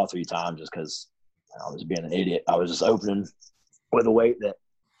 all three times, just because I was being an idiot. I was just opening with a weight that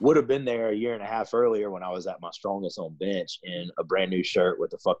would have been there a year and a half earlier when I was at my strongest on bench in a brand new shirt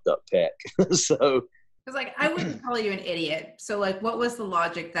with a fucked up pec. So because like I wouldn't call you an idiot. So like what was the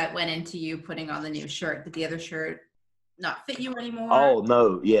logic that went into you putting on the new shirt? Did the other shirt not fit you anymore? Oh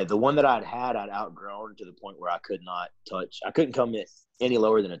no, yeah, the one that I'd outgrown to the point where I couldn't come in any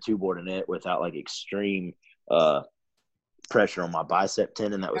lower than a two board in it without like extreme pressure on my bicep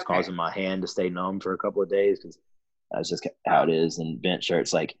tendon that was causing my hand to stay numb for a couple of days, because that's just how it is in bench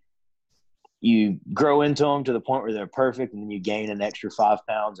shirts. Like you grow into them to the point where they're perfect, and then you gain an extra 5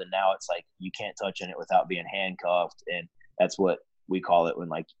 pounds, and now it's like you can't touch in it without being handcuffed. And that's what we call it when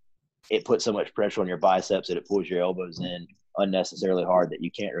like it puts so much pressure on your biceps that it pulls your elbows in unnecessarily hard that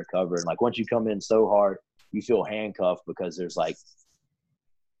you can't recover. And like once you come in so hard, you feel handcuffed because there's like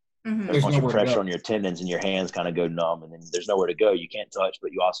there's a bunch of pressure on your tendons, and your hands kind of go numb, and then there's nowhere to go. You can't touch,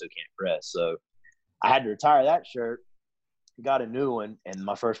 but you also can't press. So I had to retire that shirt, got a new one, and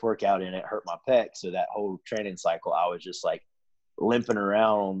my first workout in it hurt my pec. So that whole training cycle, I was just like limping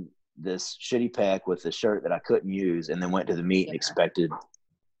around this shitty pec with the shirt that I couldn't use, and then went to the meet and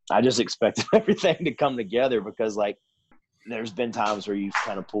I just expected everything to come together, because like there's been times where you've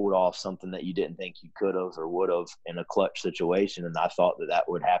kind of pulled off something that you didn't think you could have or would have in a clutch situation. And I thought that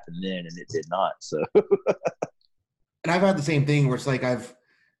would happen then, and it did not. So, and I've had the same thing where it's like, I've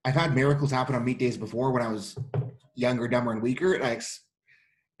had miracles happen on meet days before when I was younger, dumber, and weaker. And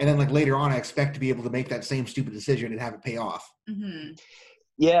then like later on, I expect to be able to make that same stupid decision and have it pay off. Mm-hmm.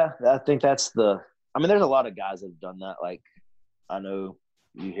 Yeah, I think there's a lot of guys that have done that. Like I know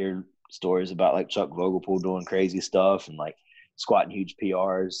you hear stories about like Chuck Vogelpool doing crazy stuff and like squatting huge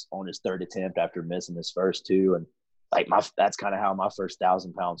PRs on his third attempt after missing his first two. And like that's kind of how my first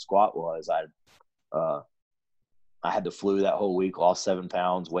 1,000-pound squat was. I had the flu that whole week, lost 7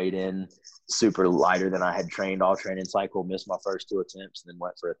 pounds, weighed in super lighter than I had trained all training cycle, missed my first 2 attempts, and then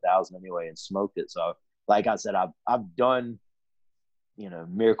went for 1,000 anyway and smoked it. So like I said, I've done,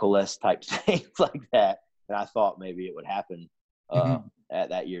 miracle-less type things like that. And I thought maybe it would happen at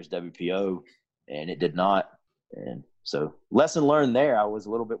that year's WPO, and it did not. And so lesson learned there, I was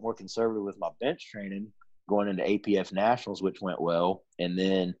a little bit more conservative with my bench training going into APF Nationals, which went well. And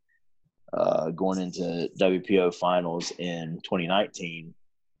then going into WPO finals in 2019,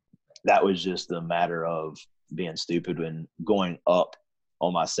 that was just a matter of being stupid and going up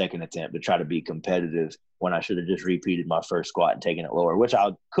on my second attempt to try to be competitive when I should have just repeated my first squat and taken it lower, which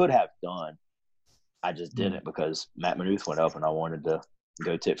I could have done. I just didn't because Matt Manuth went up and I wanted to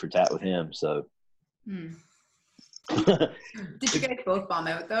go tit for tat with him. So Did you guys both bomb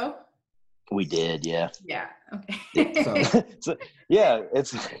out though? We did, yeah. Yeah. Okay. So yeah,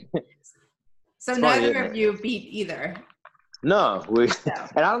 it's so neither of you beat either. No, and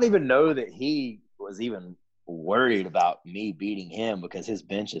I don't even know that he was even worried about me beating him, because his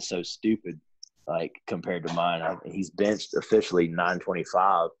bench is so stupid, like compared to mine. He's benched officially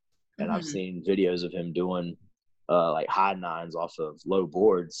 925. And I've seen videos of him doing like high nines off of low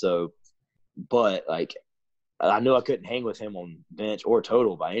boards. So, but like I knew I couldn't hang with him on bench or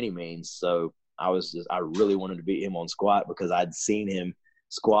total by any means. So I really wanted to beat him on squat, because I'd seen him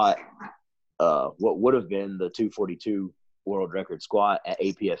squat what would have been the 242 world record squat at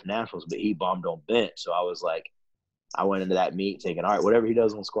APF Nationals, but he bombed on bench. So I was like, I went into that meet thinking, all right, whatever he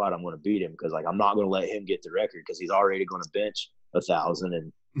does on squat, I'm going to beat him, because like I'm not going to let him get the record, because he's already going to bench 1,000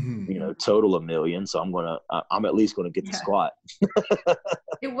 and total 1,000,000. So I'm at least going to get the squat.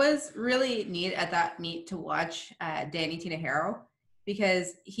 It was really neat at that meet to watch Danny Tinajero,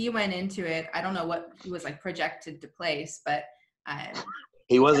 because he went into it. I don't know what he was like projected to place, but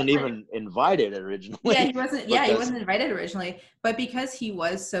he wasn't even invited originally. Yeah, he wasn't. Yeah, he wasn't invited originally, but because he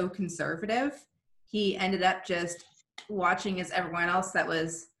was so conservative, he ended up just watching as everyone else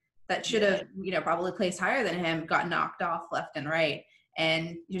that should have, probably placed higher than him got knocked off left and right.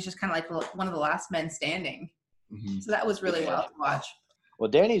 And he was just kind of like one of the last men standing. Mm-hmm. So that was really wild to watch. Well,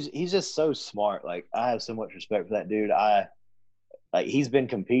 he's just so smart. Like, I have so much respect for that dude. He's been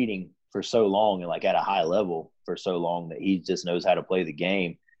competing for so long and like at a high level for so long that he just knows how to play the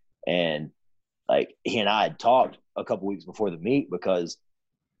game. And like, he and I had talked a couple weeks before the meet because,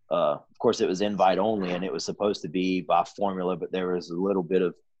 of course, it was invite only and it was supposed to be by formula, but there was a little bit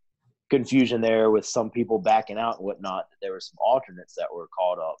of confusion there with some people backing out and whatnot. There were some alternates that were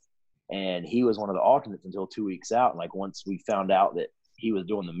called up, and he was one of the alternates until 2 weeks out. And like, once we found out that he was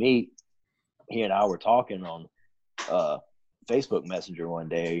doing the meet, he and I were talking on Facebook Messenger one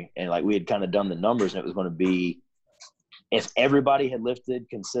day, and like, we had kind of done the numbers, and it was going to be, if everybody had lifted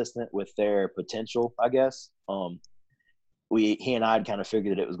consistent with their potential, I guess, he and I had kind of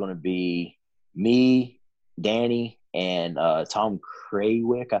figured that it was going to be me, Danny, and Tom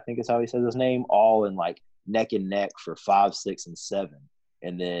Krawick, I think is how he says his name, all in like neck and neck for 5, 6, and 7.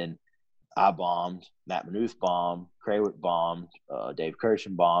 And then I bombed, Matt Manuth bombed, Krawick bombed, Dave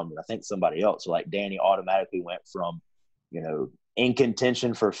Kirshen bombed, and I think somebody else. So like, Danny automatically went from, in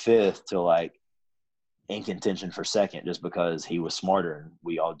contention for 5th to like in contention for 2nd, just because he was smarter and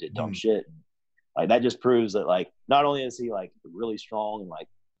we all did dumb shit. And, like, that just proves that, like, not only is he like really strong and like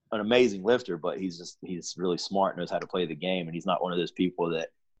an amazing lifter, but he's really smart, knows how to play the game, and he's not one of those people that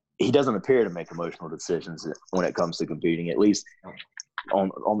he doesn't appear to make emotional decisions when it comes to competing. At least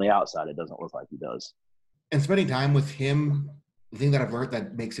on the outside, it doesn't look like he does. And spending time with him, the thing that I've learned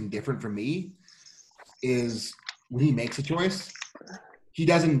that makes him different from me is when he makes a choice, he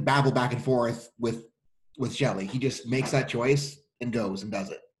doesn't babble back and forth with Shelly. He just makes that choice and goes and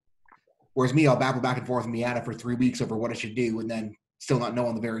does it. Whereas me, I'll babble back and forth with Miata for 3 weeks over what I should do, and then still not know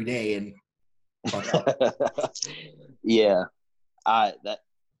on the very day and fuck up. Yeah.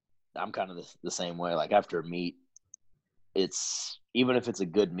 I'm kind of the same way. Like, after a meet, even if it's a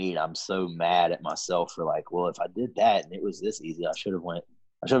good meet, I'm so mad at myself for like, well, if I did that and it was this easy, I should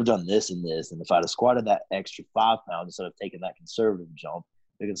have done this and this. And if I'd have squatted that extra 5 pounds instead of taking that conservative jump,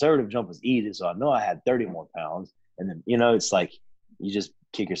 the conservative jump was easy, so I know I had 30 more pounds. And then, it's like you just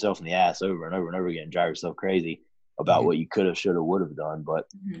kick yourself in the ass over and over and over again and drive yourself crazy about what you could have, should have, would have done. But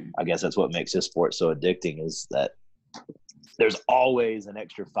I guess that's what makes this sport so addicting, is that there's always an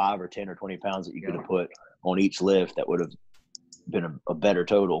extra 5 or 10 or 20 pounds that you could have put on each lift that would have been a better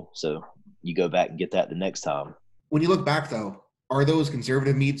total. So you go back and get that the next time. When you look back, though, are those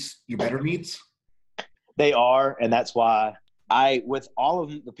conservative meets your better meets? They are, and that's why with all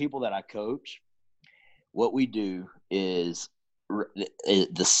of the people that I coach, what we do is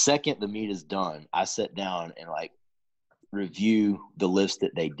the second the meet is done, I sit down and like review the lifts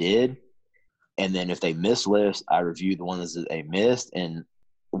that they did. And then if they miss lifts, I review the ones that they missed and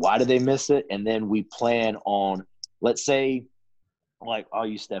why did they miss it. And then we plan on, let's say, like, I'll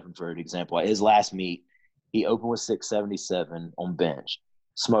use Stefan for an example. At his last meet, he opened with 677 on bench,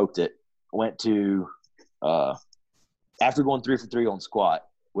 smoked it, went to after going 3 for 3 on squat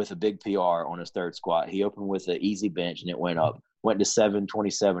with a big PR on his third squat, he opened with an easy bench and it went up. Went to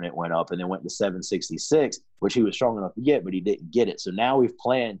 727, it went up, and then went to 766, which he was strong enough to get, but he didn't get it. So now we've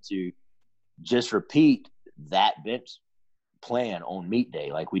planned to just repeat that bench plan on meet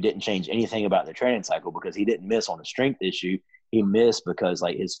day. Like, we didn't change anything about the training cycle because he didn't miss on a strength issue. He missed because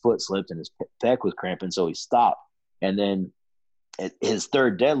like his foot slipped and his pec was cramping, so he stopped. And then his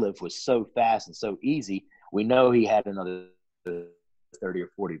third deadlift was so fast and so easy. We know he had another 30 or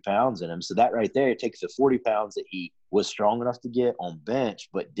 40 pounds in him. So that right there, it takes the 40 pounds that he was strong enough to get on bench,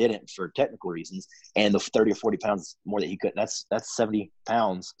 but didn't for technical reasons, and the 30 or 40 pounds more that he could. That's 70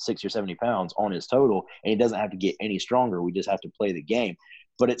 pounds, 60 or 70 pounds on his total, and he doesn't have to get any stronger. We just have to play the game.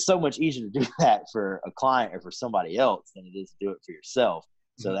 But it's so much easier to do that for a client or for somebody else than it is to do it for yourself.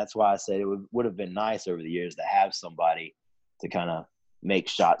 So that's why I said it would have been nice over the years to have somebody to kind of make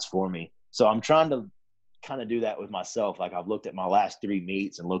shots for me. So I'm trying to kind of do that with myself. Like, I've looked at my last 3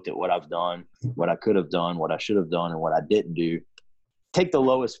 meets and looked at what I've done, what I could have done, what I should have done, and what I didn't do. Take the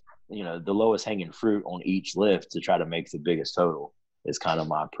lowest hanging fruit on each lift to try to make the biggest total is kind of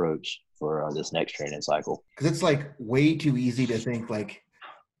my approach for this next training cycle. Because it's like way too easy to think like,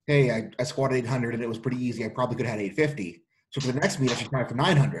 hey, I squatted 800 and it was pretty easy. I probably could have had 850. So for the next meet, I should try for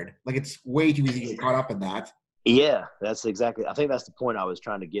 900. Like, it's way too easy to get caught up in that. Yeah, that's exactly. I think that's the point I was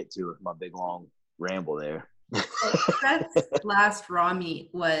trying to get to with my big long ramble there. Seth's last raw meet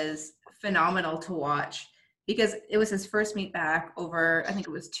was phenomenal to watch because it was his first meet back over, I think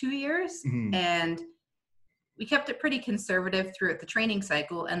it was 2 years. Mm-hmm. And we kept it pretty conservative throughout the training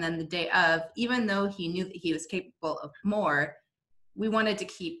cycle. And then the day of, even though he knew that he was capable of more, we wanted to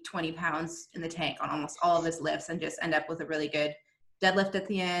keep 20 pounds in the tank on almost all of his lifts and just end up with a really good deadlift at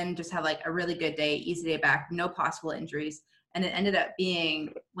the end, just have like a really good day, easy day back, no possible injuries. And it ended up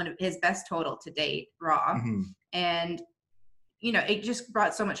being one of his best total to date, raw. Mm-hmm. And, you know, it just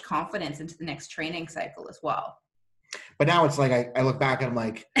brought so much confidence into the next training cycle as well. But now it's like I look back and I'm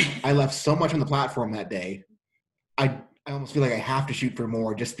like, I left so much on the platform that day. I almost feel like I have to shoot for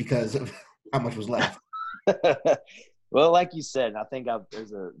more just because of how much was left. Well, like you said, I think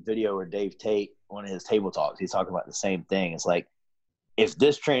there's a video where Dave Tate, one of his table talks, he's talking about the same thing. It's like, if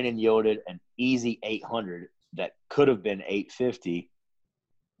this training yielded an easy 800 that could have been 850,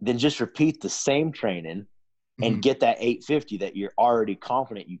 then just repeat the same training and get that 850 that you're already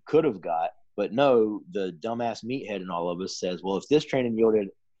confident you could have got. But no, the dumbass meathead in all of us says, well, if this training yielded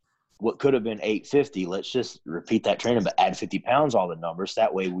what could have been 850, let's just repeat that training, but add 50 pounds all the numbers.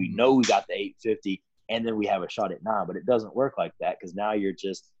 That way we know we got the 850 and then we have a shot at 9. But it doesn't work like that, because now you're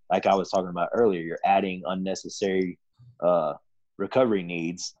just, like I was talking about earlier, you're adding unnecessary recovery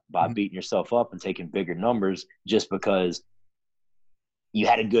needs by beating yourself up and taking bigger numbers just because you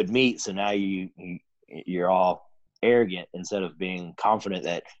had a good meet. So now you're all arrogant instead of being confident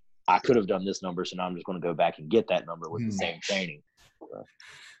that I could have done this number, so now I'm just going to go back and get that number with the same training. So.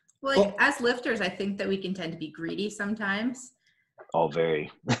 Well, as lifters, I think that we can tend to be greedy sometimes. Oh,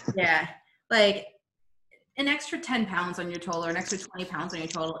 very. Yeah. Like an extra 10 pounds on your total or an extra 20 pounds on your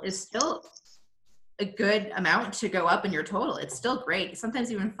total is still a good amount to go up in your total. It's still great.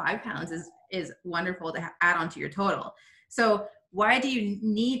 Sometimes even 5 pounds is wonderful to add on to your total. So why do you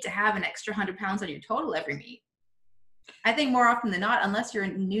need to have an extra 100 pounds on your total every meet? I think more often than not, unless you're a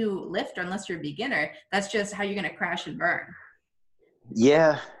new lifter, unless you're a beginner, that's just how you're going to crash and burn.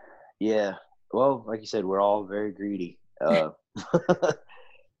 Yeah. Well, like you said, we're all very greedy.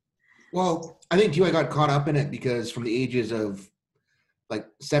 Well, I think too, I got caught up in it because from the ages of like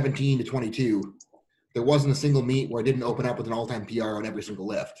 17 to 22, there wasn't a single meet where I didn't open up with an all-time PR on every single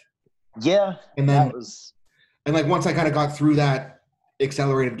lift. Yeah. And then, and like once I kind of got through that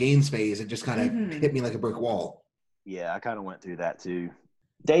accelerated gains phase, it just kind of hit me like a brick wall. Yeah, I kind of went through that too.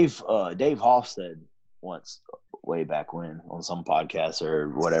 Dave Hoff said once, way back when, on some podcast or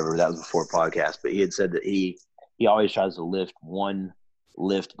whatever, that was before podcast, but he had said that he always tries to lift one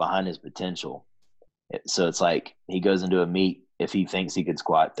lift behind his potential. So it's like he goes into a meet, if he thinks he could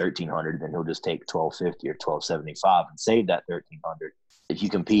squat 1,300, then he'll just take 1,250 or 1,275 and save that 1,300. If you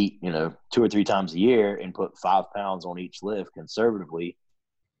compete, 2 or 3 times a year and put 5 pounds on each lift conservatively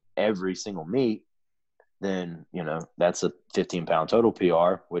every single meet, then, that's a 15-pound total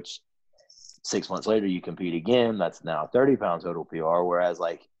PR, which 6 months later you compete again, that's now a 30-pound total PR. Whereas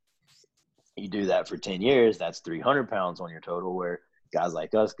like you do that for 10 years, that's 300 pounds on your total, where guys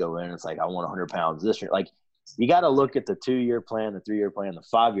like us go in, it's like, I want 100 pounds this year. Like, you got to look at the 2-year plan, the 3-year plan, the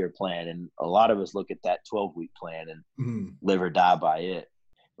 5-year plan. And a lot of us look at that 12-week plan and live or die by it.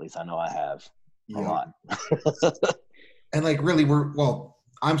 At least I know I have a lot. And like, really,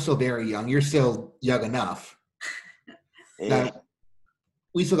 I'm still very young. You're still young enough. That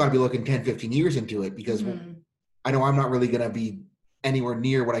we still got to be looking 10, 15 years into it, because I know I'm not really going to be anywhere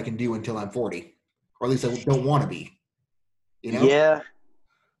near what I can do until I'm 40, or at least I don't want to be, Yeah.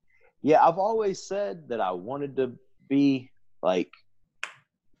 I've always said that I wanted to be like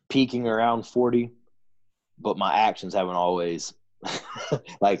peaking around 40, but my actions haven't always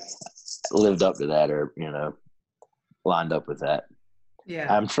like lived up to that, or, lined up with that.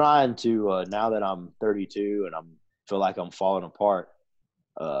 Yeah. I'm trying to, now that I'm 32 and feel like I'm falling apart,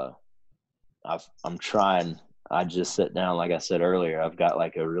 I'm trying. I just sit down, like I said earlier, I've got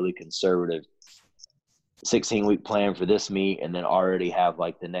like a really conservative 16-week plan for this meet, and then already have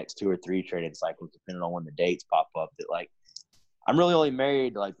like the next 2 or 3 training cycles, depending on when the dates pop up, that like I'm really only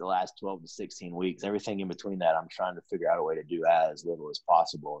married like the last 12 to 16 weeks. Everything in between that, I'm trying to figure out a way to do as little as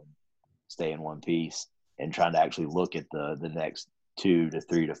possible and stay in one piece, and trying to actually look at the next 2 to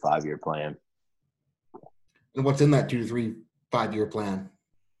 3 to 5 year plan. And what's in that 2 to 3, 5 year plan?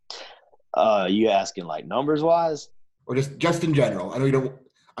 You asking like numbers wise, or just in general? I know you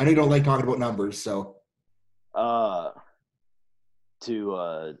don't like talking about numbers, so.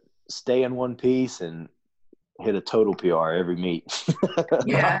 To stay in one piece and hit a total PR every meet.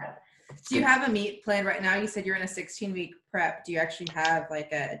 Yeah. Do you have a meet planned right now? You said you're in a 16-week prep. Do you actually have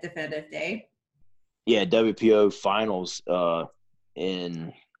like a definitive day? Yeah, WPO finals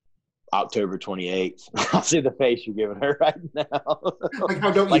in October 28th. I see the face you're giving her right now. Like, how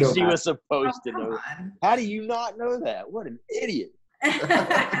don't you like know she that? was supposed to know. How do you not know that? What an idiot.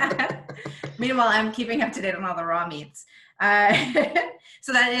 Meanwhile, I'm keeping up to date on all the raw meats.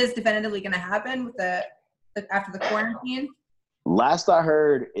 So that is definitively going to happen with after the quarantine. Last I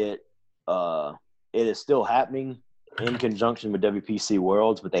heard, it is still happening in conjunction with WPC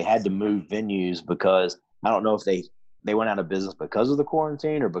Worlds, but they had to move venues because I don't know if they went out of business because of the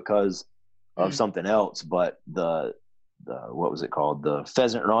quarantine or because of something else. But the what was it called? The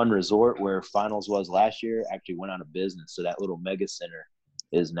Pheasant Run Resort, where finals was last year, actually went out of business. So that little mega center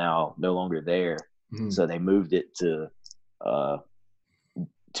is now no longer there. Mm-hmm. So they moved it to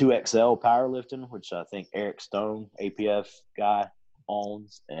 2XL Powerlifting, which I think Eric Stone, APF guy,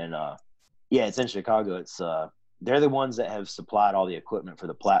 owns. And it's in Chicago. It's they're the ones that have supplied all the equipment for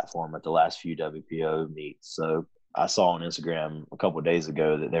the platform at the last few WPO meets. So I saw on Instagram a couple of days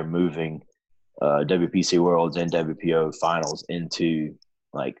ago that they're moving WPC Worlds and WPO finals into,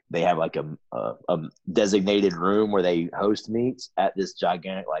 like, they have like a designated room where they host meets at this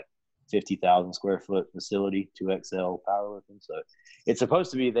gigantic, like, 50,000 square foot facility, 2XL Powerlifting. So it's supposed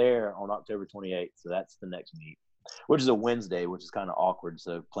to be there on October 28th. So that's the next meet, which is a Wednesday, which is kind of awkward.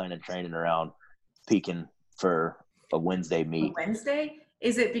 So planning training around peaking for a Wednesday meet. Wednesday?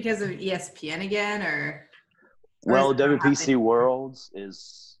 Is it because of ESPN again, or well, WPC Worlds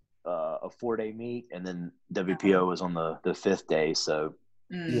is a 4-day meet, and then WPO is on the 5th day. So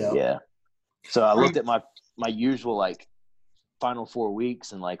yeah. So I looked at my usual, like, final 4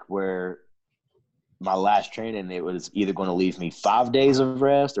 weeks, and like where my last training, it was either going to leave me 5 days of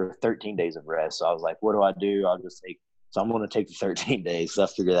rest or 13 days of rest. So I was like, what do I do? I'll just take. So I'm going to take the 13 days. So I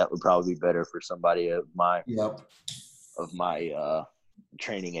figured that would probably be better for somebody of my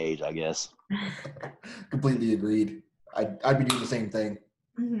training age, I guess. Completely agreed. I'd be doing the same thing.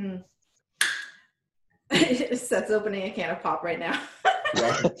 Mm-hmm. Seth's opening a can of pop right now.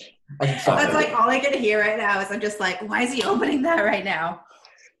 Yeah. That's like all I can hear right now is I'm just like, why is he opening that right now?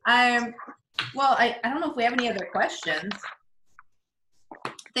 Well, I don't know if we have any other questions.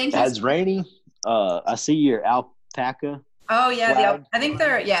 Thank you. As Rainey, I see your alpaca. Oh yeah, I think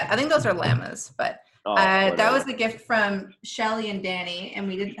those are llamas, but that was a gift from Shelly and Danny, and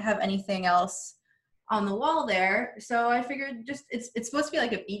we didn't have anything else on the wall there, so I figured just it's supposed to be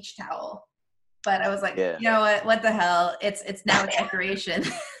like a beach towel. But I was like, you know what the hell? It's now a decoration.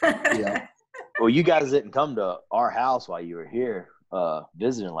 Yeah. Well, you guys didn't come to our house while you were here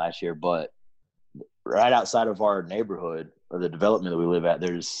visiting last year, but right outside of our neighborhood or the development that we live at,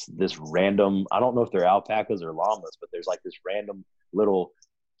 there's this random, I don't know if they're alpacas or llamas, but there's like this random little,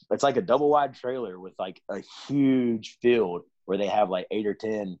 it's like a double wide trailer with like a huge field where they have like 8 or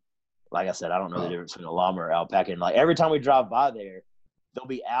 10. Like I said, I don't know the difference between a llama or alpaca. And like every time we drive by there, they'll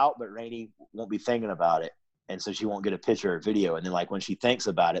be out, but Rainey won't be thinking about it. And so she won't get a picture or video. And then, like, when she thinks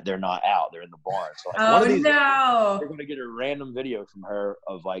about it, they're not out. They're in the barn. So, like, one of these days, they're going to get a random video from her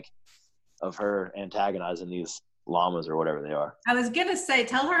of her antagonizing these llamas or whatever they are. I was going to say,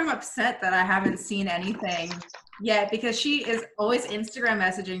 tell her I'm upset that I haven't seen anything yet, because she is always Instagram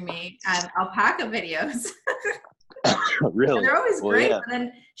messaging me alpaca videos. Really? And they're always great. Yeah. And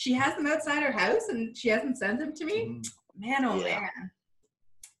then she has them outside her house and she hasn't sent them to me. Man, oh man.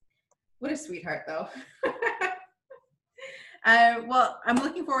 What a sweetheart, though. Well, I'm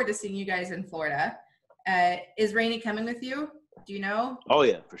looking forward to seeing you guys in Florida. Is Rainey coming with you? Do you know? Oh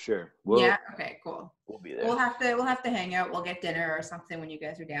yeah, for sure. Yeah. Okay. Cool. We'll be there. We'll have to hang out. We'll get dinner or something when you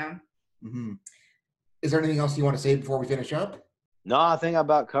guys are down. Mm-hmm. Is there anything else you want to say before we finish up? No, I think I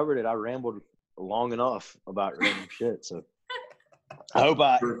about covered it. I rambled long enough about random shit. So I hope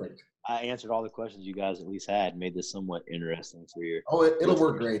I answered all the questions you guys at least had, made this somewhat interesting for you. Oh, it'll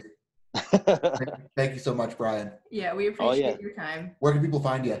work great. Thank you so much, Brian. Yeah, we appreciate your time. Where can people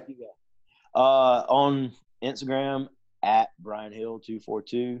find you? On Instagram at Brian Hill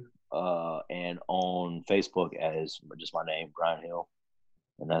 242, and on Facebook as just my name, Brian Hill.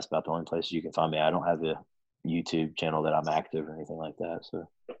 And that's about the only place you can find me. I don't have a YouTube channel that I'm active or anything like that. So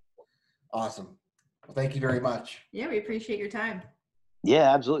awesome. Well, thank you very much. Yeah, we appreciate your time.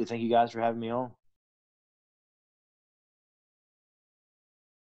 Yeah, absolutely. Thank you guys for having me on.